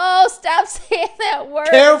 Oh, stop saying that word.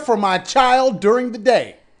 Care for my child during the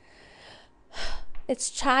day. It's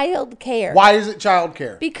child care. Why is it child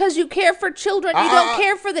care? Because you care for children. You don't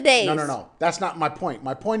care for the days. No. That's not my point.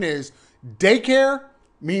 My point is daycare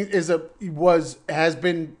has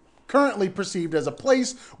been currently perceived as a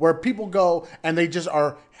place where people go and they just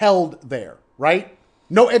are held there, right?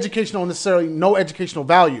 No educational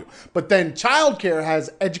value. But then childcare has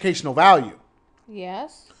educational value.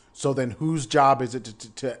 Yes. So then whose job is it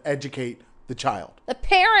to educate the child? The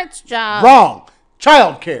parent's job. Wrong.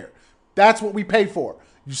 Childcare. That's what we pay for.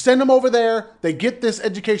 You send them over there. They get this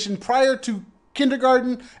education prior to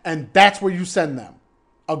kindergarten, and that's where you send them.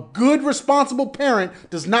 A good, responsible parent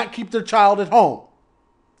does not keep their child at home.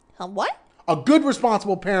 What? A good,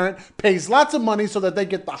 responsible parent pays lots of money so that they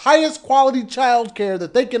get the highest quality child care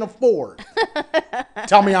that they can afford.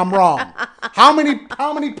 Tell me I'm wrong. How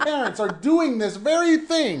many parents are doing this very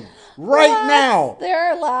thing right now?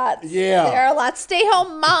 There are lots. Yeah. There are lots.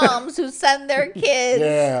 Stay-home moms who send their kids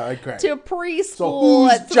to preschool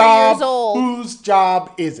at 3 years old. Whose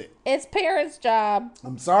job is it? It's parents' job.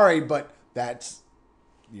 I'm sorry, but that's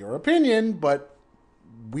your opinion, but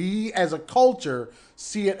we as a culture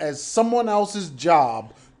see it as someone else's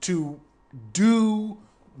job to do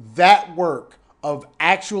that work of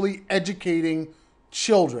actually educating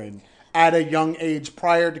children at a young age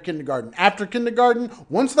prior to kindergarten. After kindergarten,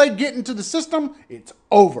 once they get into the system, it's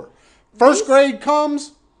over. First grade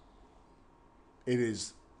comes, it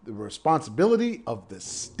is the responsibility of the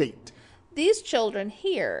state. These children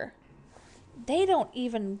here, they don't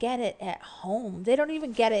even get it at home. They don't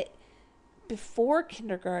even get it before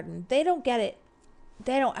kindergarten. They don't get it.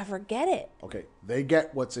 They don't ever get it. Okay, they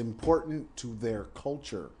get what's important to their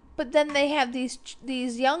culture. But then they have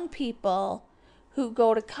these young people who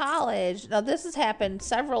go to college. Now, this has happened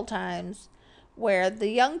several times where the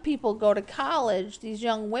young people go to college, these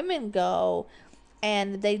young women go,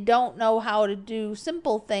 and they don't know how to do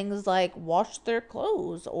simple things like wash their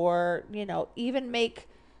clothes or, even make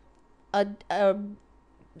a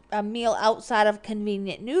meal outside of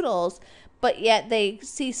convenient noodles. But yet they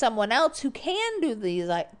see someone else who can do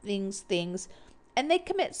these things, and they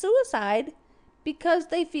commit suicide because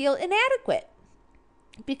they feel inadequate,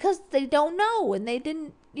 because they don't know, and they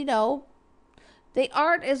didn't, they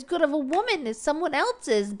aren't as good of a woman as someone else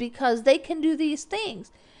is because they can do these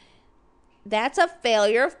things. That's a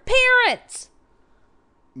failure of parents.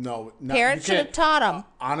 No, parents should have taught them.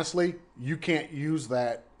 Honestly, you can't use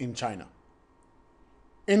that in China.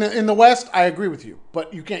 In the West, I agree with you,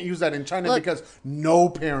 but you can't use that in China because no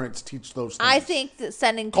parents teach those things. I think that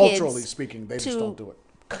sending culturally speaking, they just don't do it.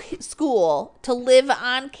 school to live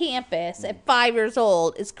on campus at 5 years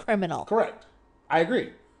old is criminal. Correct. I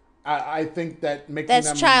agree. I think that making That's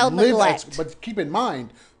them child live neglect. but keep in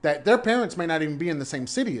mind that their parents may not even be in the same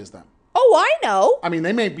city as them. Oh, I know. I mean,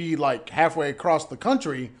 they may be like halfway across the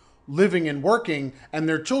country living and working, and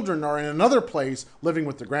their children are in another place living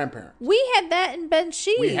with their grandparents. We had that in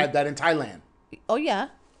Benshi. We had that in Thailand. Oh, yeah.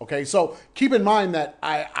 Okay, so keep in mind that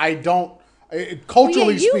I don't Well,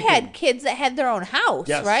 culturally yeah, you speaking. had kids that had their own house,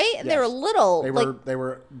 Yes, right? And they were yes.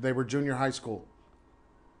 little. They were junior high school.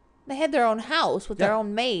 They had their own house with their Yeah.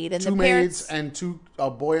 own maid, and Two the maids parents. and a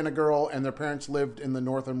boy and a girl, and their parents lived in the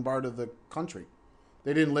northern part of the country.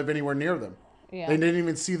 They didn't live anywhere near them. Yeah. They didn't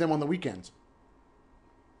even see them on the weekends.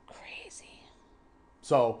 Crazy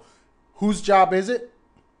So, whose job is it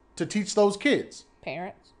to teach those kids?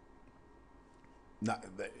 parents. Not,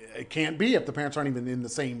 it can't be if the parents aren't even in the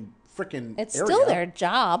same freaking It's area. still their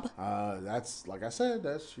job. That's like I said.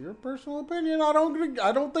 That's your personal opinion. I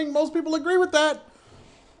don't think most people agree with that.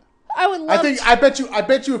 I would love. I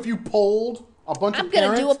bet you if you polled a bunch I'm of gonna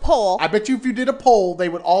parents, do a poll. I bet you if you did a poll, they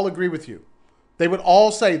would all agree with you. They would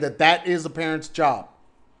all say that is a parent's job.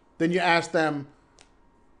 Then you ask them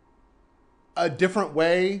a different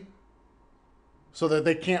way so that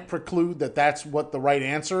they can't preclude that that's what the right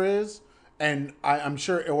answer is. And I'm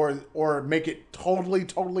sure, or make it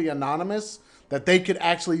totally anonymous, that they could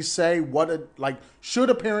actually say should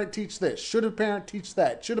a parent teach this? Should a parent teach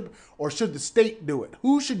that? Or should the state do it?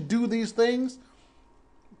 Who should do these things?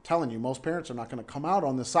 I'm telling you, most parents are not going to come out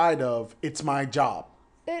on the side of it's my job.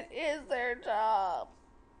 It is their job.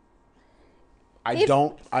 If If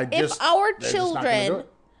our they're just not gonna do children it.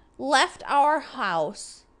 left our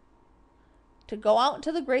house to go out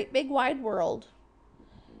into the great big wide world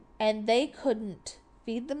and they couldn't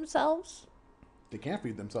feed themselves, They can't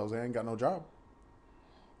feed themselves. They ain't got no job.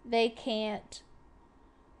 they can't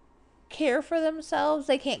care for themselves,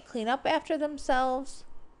 they can't clean up after themselves,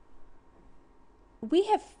 we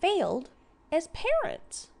have failed as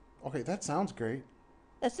parents. Okay, that sounds great.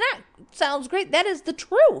 That's not sounds great. That is the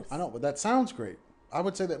truth. I know, but that sounds great. I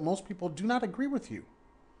would say that most people do not agree with you.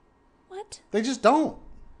 What? They just don't.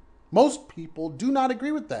 Most people do not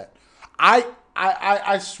agree with that.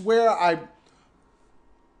 I swear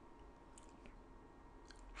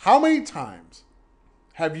how many times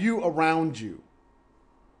have you around you,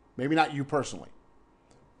 maybe not you personally,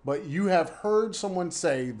 but you have heard someone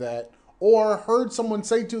say that, or heard someone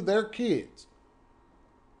say to their kids,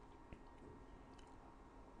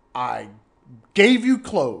 I gave you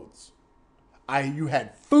clothes. You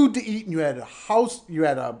had food to eat and you had a house, you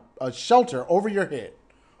had a shelter over your head,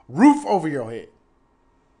 roof over your head.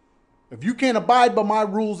 If you can't abide by my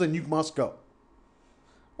rules, then you must go.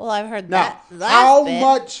 Well, I've heard Now, that. how bit.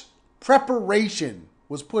 much preparation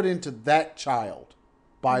was put into that child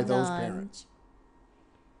by those None. parents?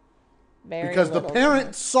 Very Because the little.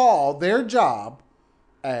 parents saw their job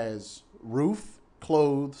as roof,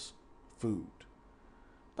 clothes, food.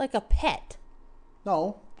 Like a pet.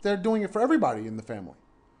 No, they're doing it for everybody in the family.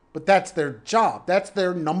 But that's their job. That's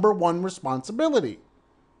their number one responsibility.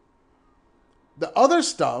 The other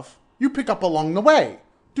stuff you pick up along the way.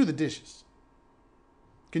 Do the dishes.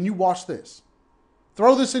 Can you wash this?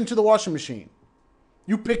 Throw this into the washing machine.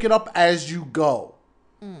 You pick it up as you go.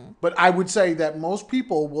 But I would say that most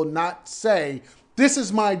people will not say, this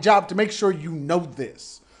is my job to make sure you know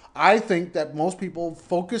this. I think that most people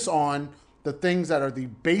focus on the things that are the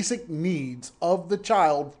basic needs of the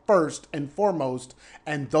child first and foremost,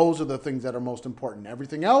 and those are the things that are most important.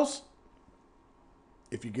 Everything else,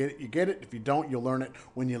 if you get it, you get it. If you don't, you'll learn it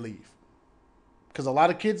when you leave. Because a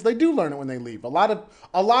lot of kids, they do learn it when they leave. A lot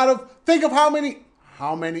of think of how many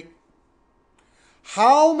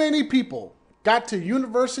people got to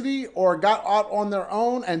university or got out on their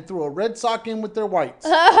own and threw a red sock in with their whites.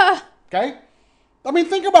 Okay? I mean,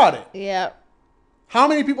 think about it. Yeah. How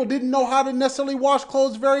many people didn't know how to necessarily wash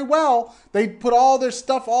clothes very well? They put all their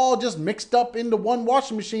stuff all just mixed up into one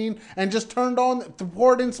washing machine and just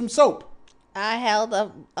poured in some soap. I held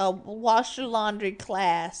a wash your laundry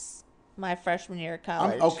class my freshman year of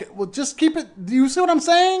college. Okay, well, just keep it. Do you see what I'm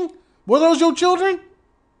saying? Were those your children?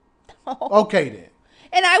 Okay, then.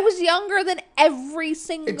 And I was younger than every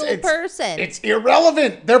single person. It's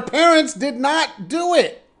irrelevant. Their parents did not do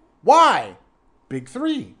it. Why? Big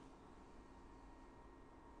three.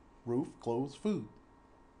 Roof, clothes, food.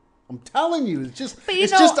 I'm telling you, it's just But you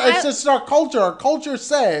it's know, just our culture. Our culture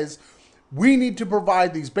says we need to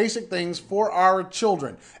provide these basic things for our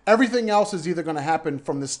children. Everything else is either going to happen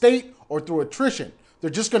from the state or through attrition. They're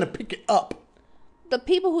just going to pick it up. The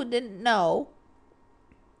people who didn't know,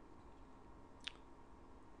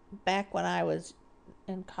 back when I was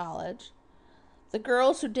in college. The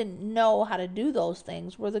girls who didn't know how to do those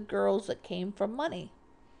things were the girls that came from money.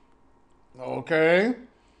 Okay.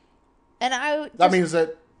 And That means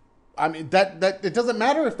that, that it doesn't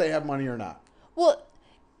matter if they have money or not. well,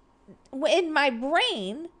 in my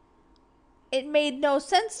brain, it made no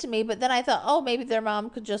sense to me. But then I thought, oh, maybe their mom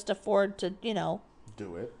could just afford to, Do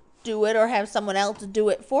it. do it or have someone else do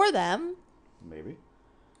it for them. Maybe.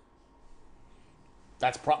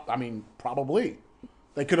 That's probably.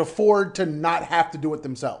 They could afford to not have to do it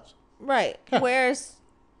themselves. Right. Whereas,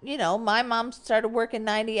 my mom started working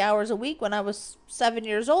 90 hours a week when I was 7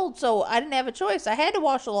 years old, so I didn't have a choice. I had to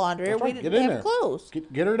wash the laundry or That's we right. didn't Get in have there. clothes.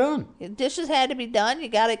 Get her done. Dishes had to be done. You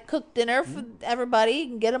got to cook dinner for everybody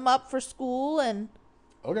and get them up for school. And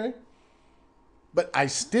Okay. But I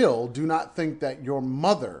still do not think that your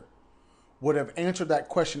mother would have answered that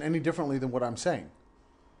question any differently than what I'm saying.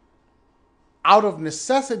 Out of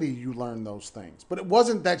necessity, you learn those things. But it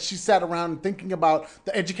wasn't that she sat around thinking about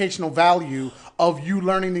the educational value of you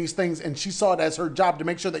learning these things and she saw it as her job to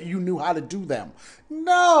make sure that you knew how to do them.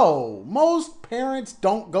 No, most parents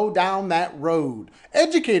don't go down that road.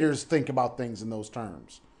 Educators think about things in those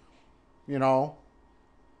terms.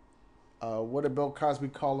 What did Bill Cosby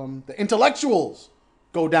call them? The intellectuals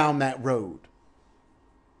go down that road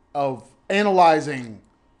of analyzing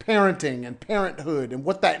parenting and parenthood and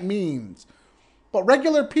what that means. But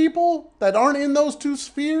regular people that aren't in those two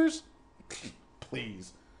spheres,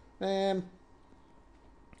 please, man,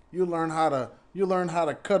 you learn how to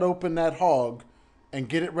cut open that hog and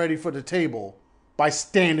get it ready for the table by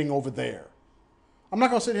standing over there. I'm not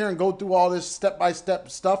going to sit here and go through all this step-by-step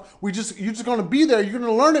stuff. You're just going to be there. You're going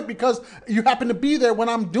to learn it because you happen to be there when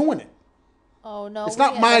I'm doing it. oh no, It's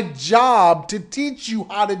not my job to teach you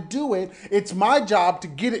how to do it. It's my job to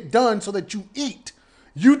get it done so that you eat.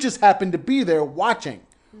 You just happen to be there watching.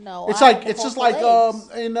 No, It's just like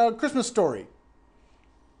in a Christmas Story.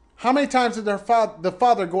 How many times did the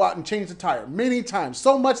father go out and change the tire? Many times.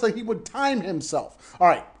 So much that he would time himself. All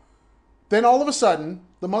right. Then all of a sudden,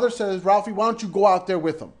 the mother says, Ralphie, why don't you go out there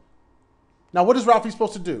with him? Now, what is Ralphie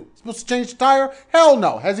supposed to do? He's supposed to change the tire? Hell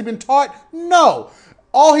no. Has he been taught? No.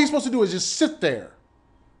 All he's supposed to do is just sit there.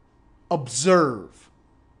 Observe.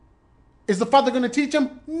 Is the father going to teach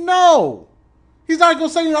him? No. He's not going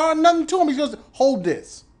to say nothing to him. He's going to hold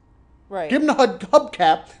this. Right. Give him the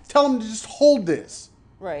hubcap. Tell him to just hold this.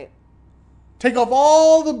 Right. Take off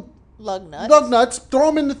all the Lug nuts. lug nuts, throw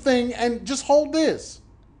them in the thing, and just hold this.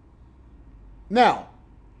 Now,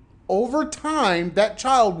 over time, that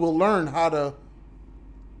child will learn how to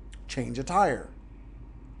change a tire.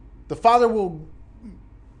 The father will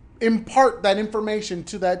impart that information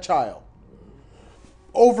to that child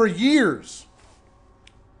over years,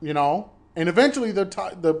 and eventually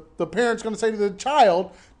the parent's going to say to the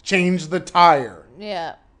child, change the tire.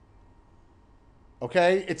 Yeah.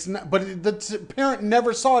 Okay, it's not, but the parent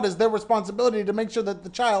never saw it as their responsibility to make sure that the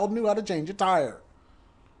child knew how to change a tire.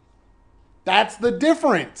 That's the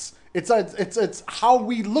difference. It's how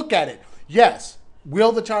we look at it. Yes,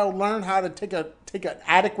 will the child learn how to take an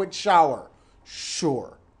adequate shower?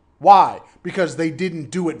 Sure. Why? Because they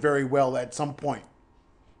didn't do it very well at some point.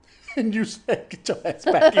 And you said, get your ass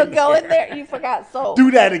back in Go there. in there. You forgot soap.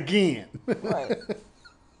 Do that again. Right.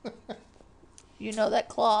 You know that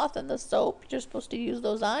cloth and the soap, you're supposed to use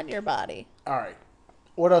those on your body. All right.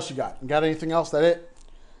 What else you got? You got anything else? That it?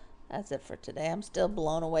 That's it for today. I'm still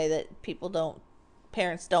blown away that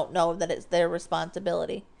parents don't know that it's their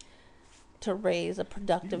responsibility to raise a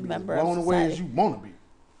productive member of blown society. away as you want to be.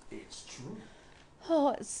 It's true.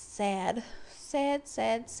 Oh, it's sad. Sad,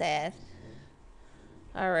 sad, sad.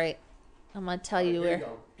 All right. I'm going to tell you There where. you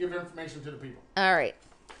go. Give your information to the people. All right.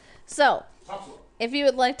 So, Talk to them. if you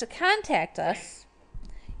would like to contact us,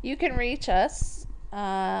 you can reach us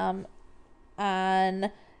on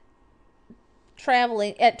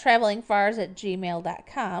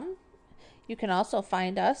travelingfars@gmail.com. You can also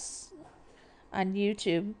find us on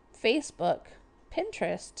YouTube, Facebook,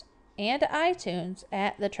 Pinterest, and iTunes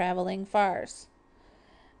at The Traveling Fars.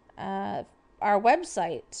 Our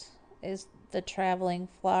website is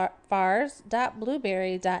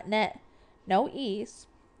thetravelingfars.blueberry.net. No E's.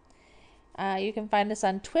 You can find us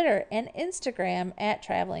on Twitter and Instagram at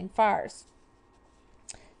Traveling Fars.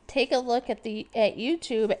 Take a look at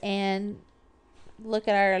YouTube and look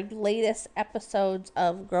at our latest episodes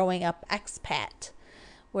of Growing Up Expat,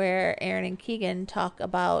 where Aaron and Keegan talk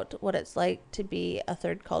about what it's like to be a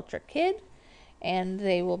third culture kid, and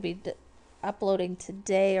they will be uploading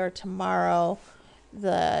today or tomorrow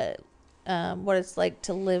the what it's like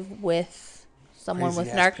to live with someone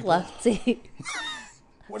Crazy-ass with narcolepsy.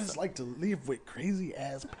 What it's like to live with crazy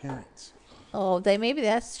ass parents. Oh, maybe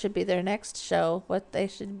that should be their next show. What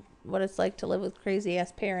it's like to live with crazy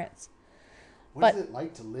ass parents. What is it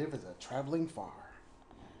like to live as a traveling far?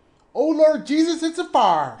 Oh Lord Jesus, it's a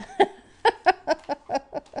far.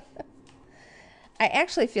 I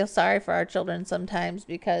actually feel sorry for our children sometimes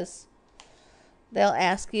because they'll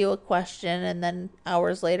ask you a question and then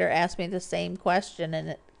hours later ask me the same question and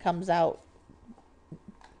it comes out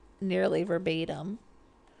nearly verbatim.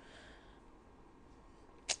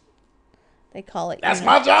 They call it That's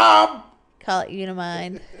my job. Call it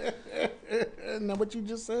Unimind. Isn't that what you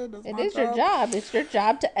just said? That's It my is your job. It's your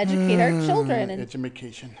job to educate our children and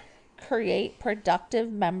Education. create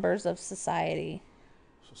productive members of society.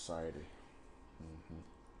 Society.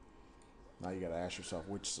 Now you got to ask yourself,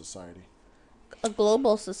 which society? A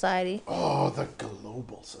global society. Oh, the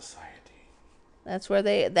global society. That's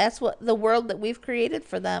what the world that we've created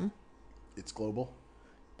for them. It's global?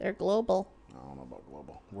 They're global. I don't know about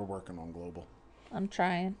global. We're working on global. I'm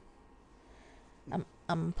trying. I'm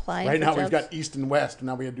applying. Right for now jobs. we've got east and west.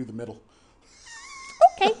 Now we got to do the middle.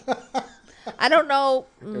 Okay. I don't know.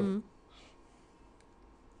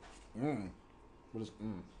 What is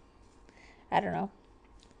I don't know.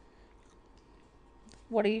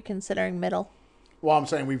 What are you considering middle? Well, I'm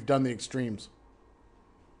saying we've done the extremes.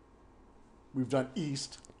 We've done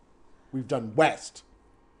east. We've done west.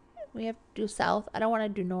 We have to do south. I don't want to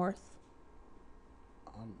do north.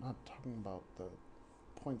 I'm not talking about the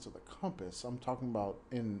points of the compass. I'm talking about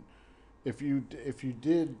if you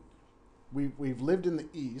did, we've lived in the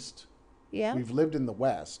east. Yeah. We've lived in the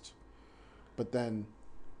west, but then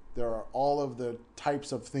there are all of the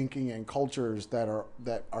types of thinking and cultures that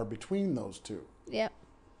are between those two. Yeah.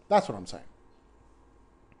 That's what I'm saying.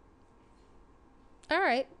 All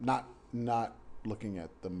right. Not looking at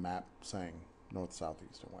the map saying north, south,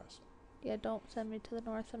 east, and west. Yeah, don't send me to the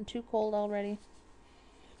north. I'm too cold already.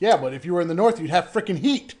 Yeah, but if you were in the north, you'd have freaking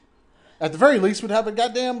heat. At the very least, we'd have a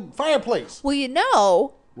goddamn fireplace. Well, you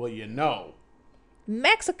know,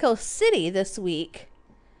 Mexico City this week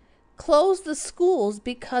closed the schools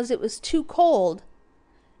because it was too cold.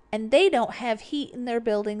 And they don't have heat in their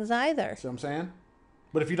buildings either. See what I'm saying?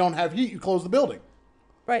 But if you don't have heat, you close the building.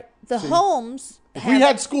 Right. The homes If we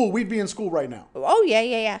had school, we'd be in school right now. Oh,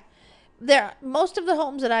 yeah. Most of the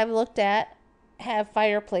homes that I've looked at have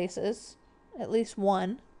fireplaces. At least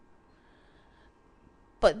one.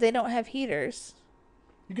 But they don't have heaters.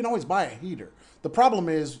 You can always buy a heater. The problem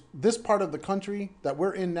is, this part of the country that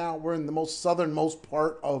we're in now, we're in the most southernmost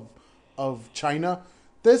part of China.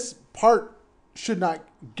 This part should not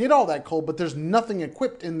get all that cold, but there's nothing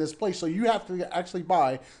equipped in this place. So you have to actually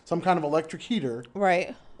buy some kind of electric heater.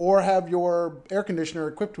 Right. Or have your air conditioner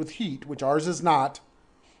equipped with heat, which ours is not.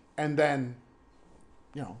 And then,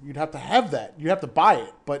 you'd have to have that. You have to buy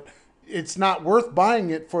it. But it's not worth buying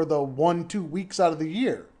it for the 1-2 weeks out of the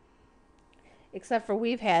year. Except for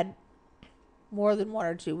we've had more than 1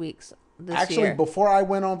 or 2 weeks this year. Actually, before I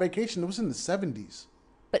went on vacation, it was in the 70s.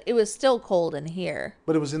 But it was still cold in here.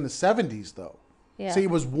 But it was in the 70s, though. Yeah. See, it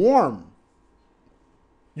was warm.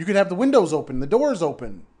 You could have the windows open, the doors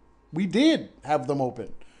open. We did have them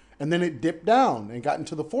open. And then it dipped down and got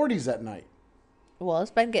into the 40s at night. Well,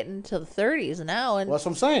 it's been getting to the 30s now. And Well, that's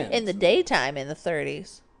what I'm saying. in the daytime in the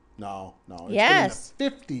 30s. No. It's Yes. been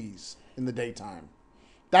in the 50s in the daytime.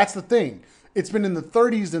 That's the thing. It's been in the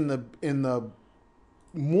 30s in the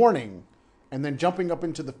morning and then jumping up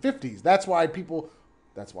into the 50s. That's why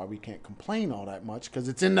we can't complain all that much, because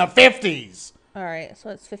it's in the 50s. All right,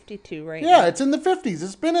 so it's 52 right Yeah, now. it's in the 50s.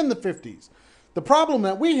 It's been in the 50s. The problem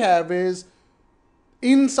that we have is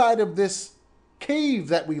inside of this cave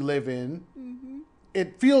that we live in,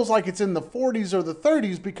 it feels like it's in the 40s or the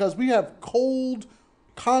 30s because we have cold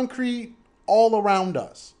concrete all around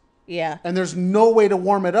us. Yeah. And there's no way to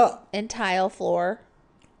warm it up. And tile floor.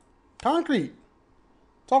 Concrete.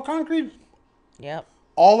 It's all concrete Yep.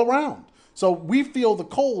 all around. So we feel the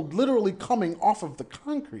cold literally coming off of the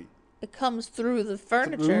concrete. It comes through the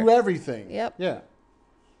furniture. Through everything. Yep. Yeah.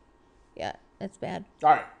 Yeah, it's bad.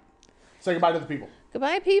 All right. Say goodbye to the people.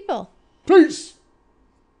 Goodbye, people. Peace.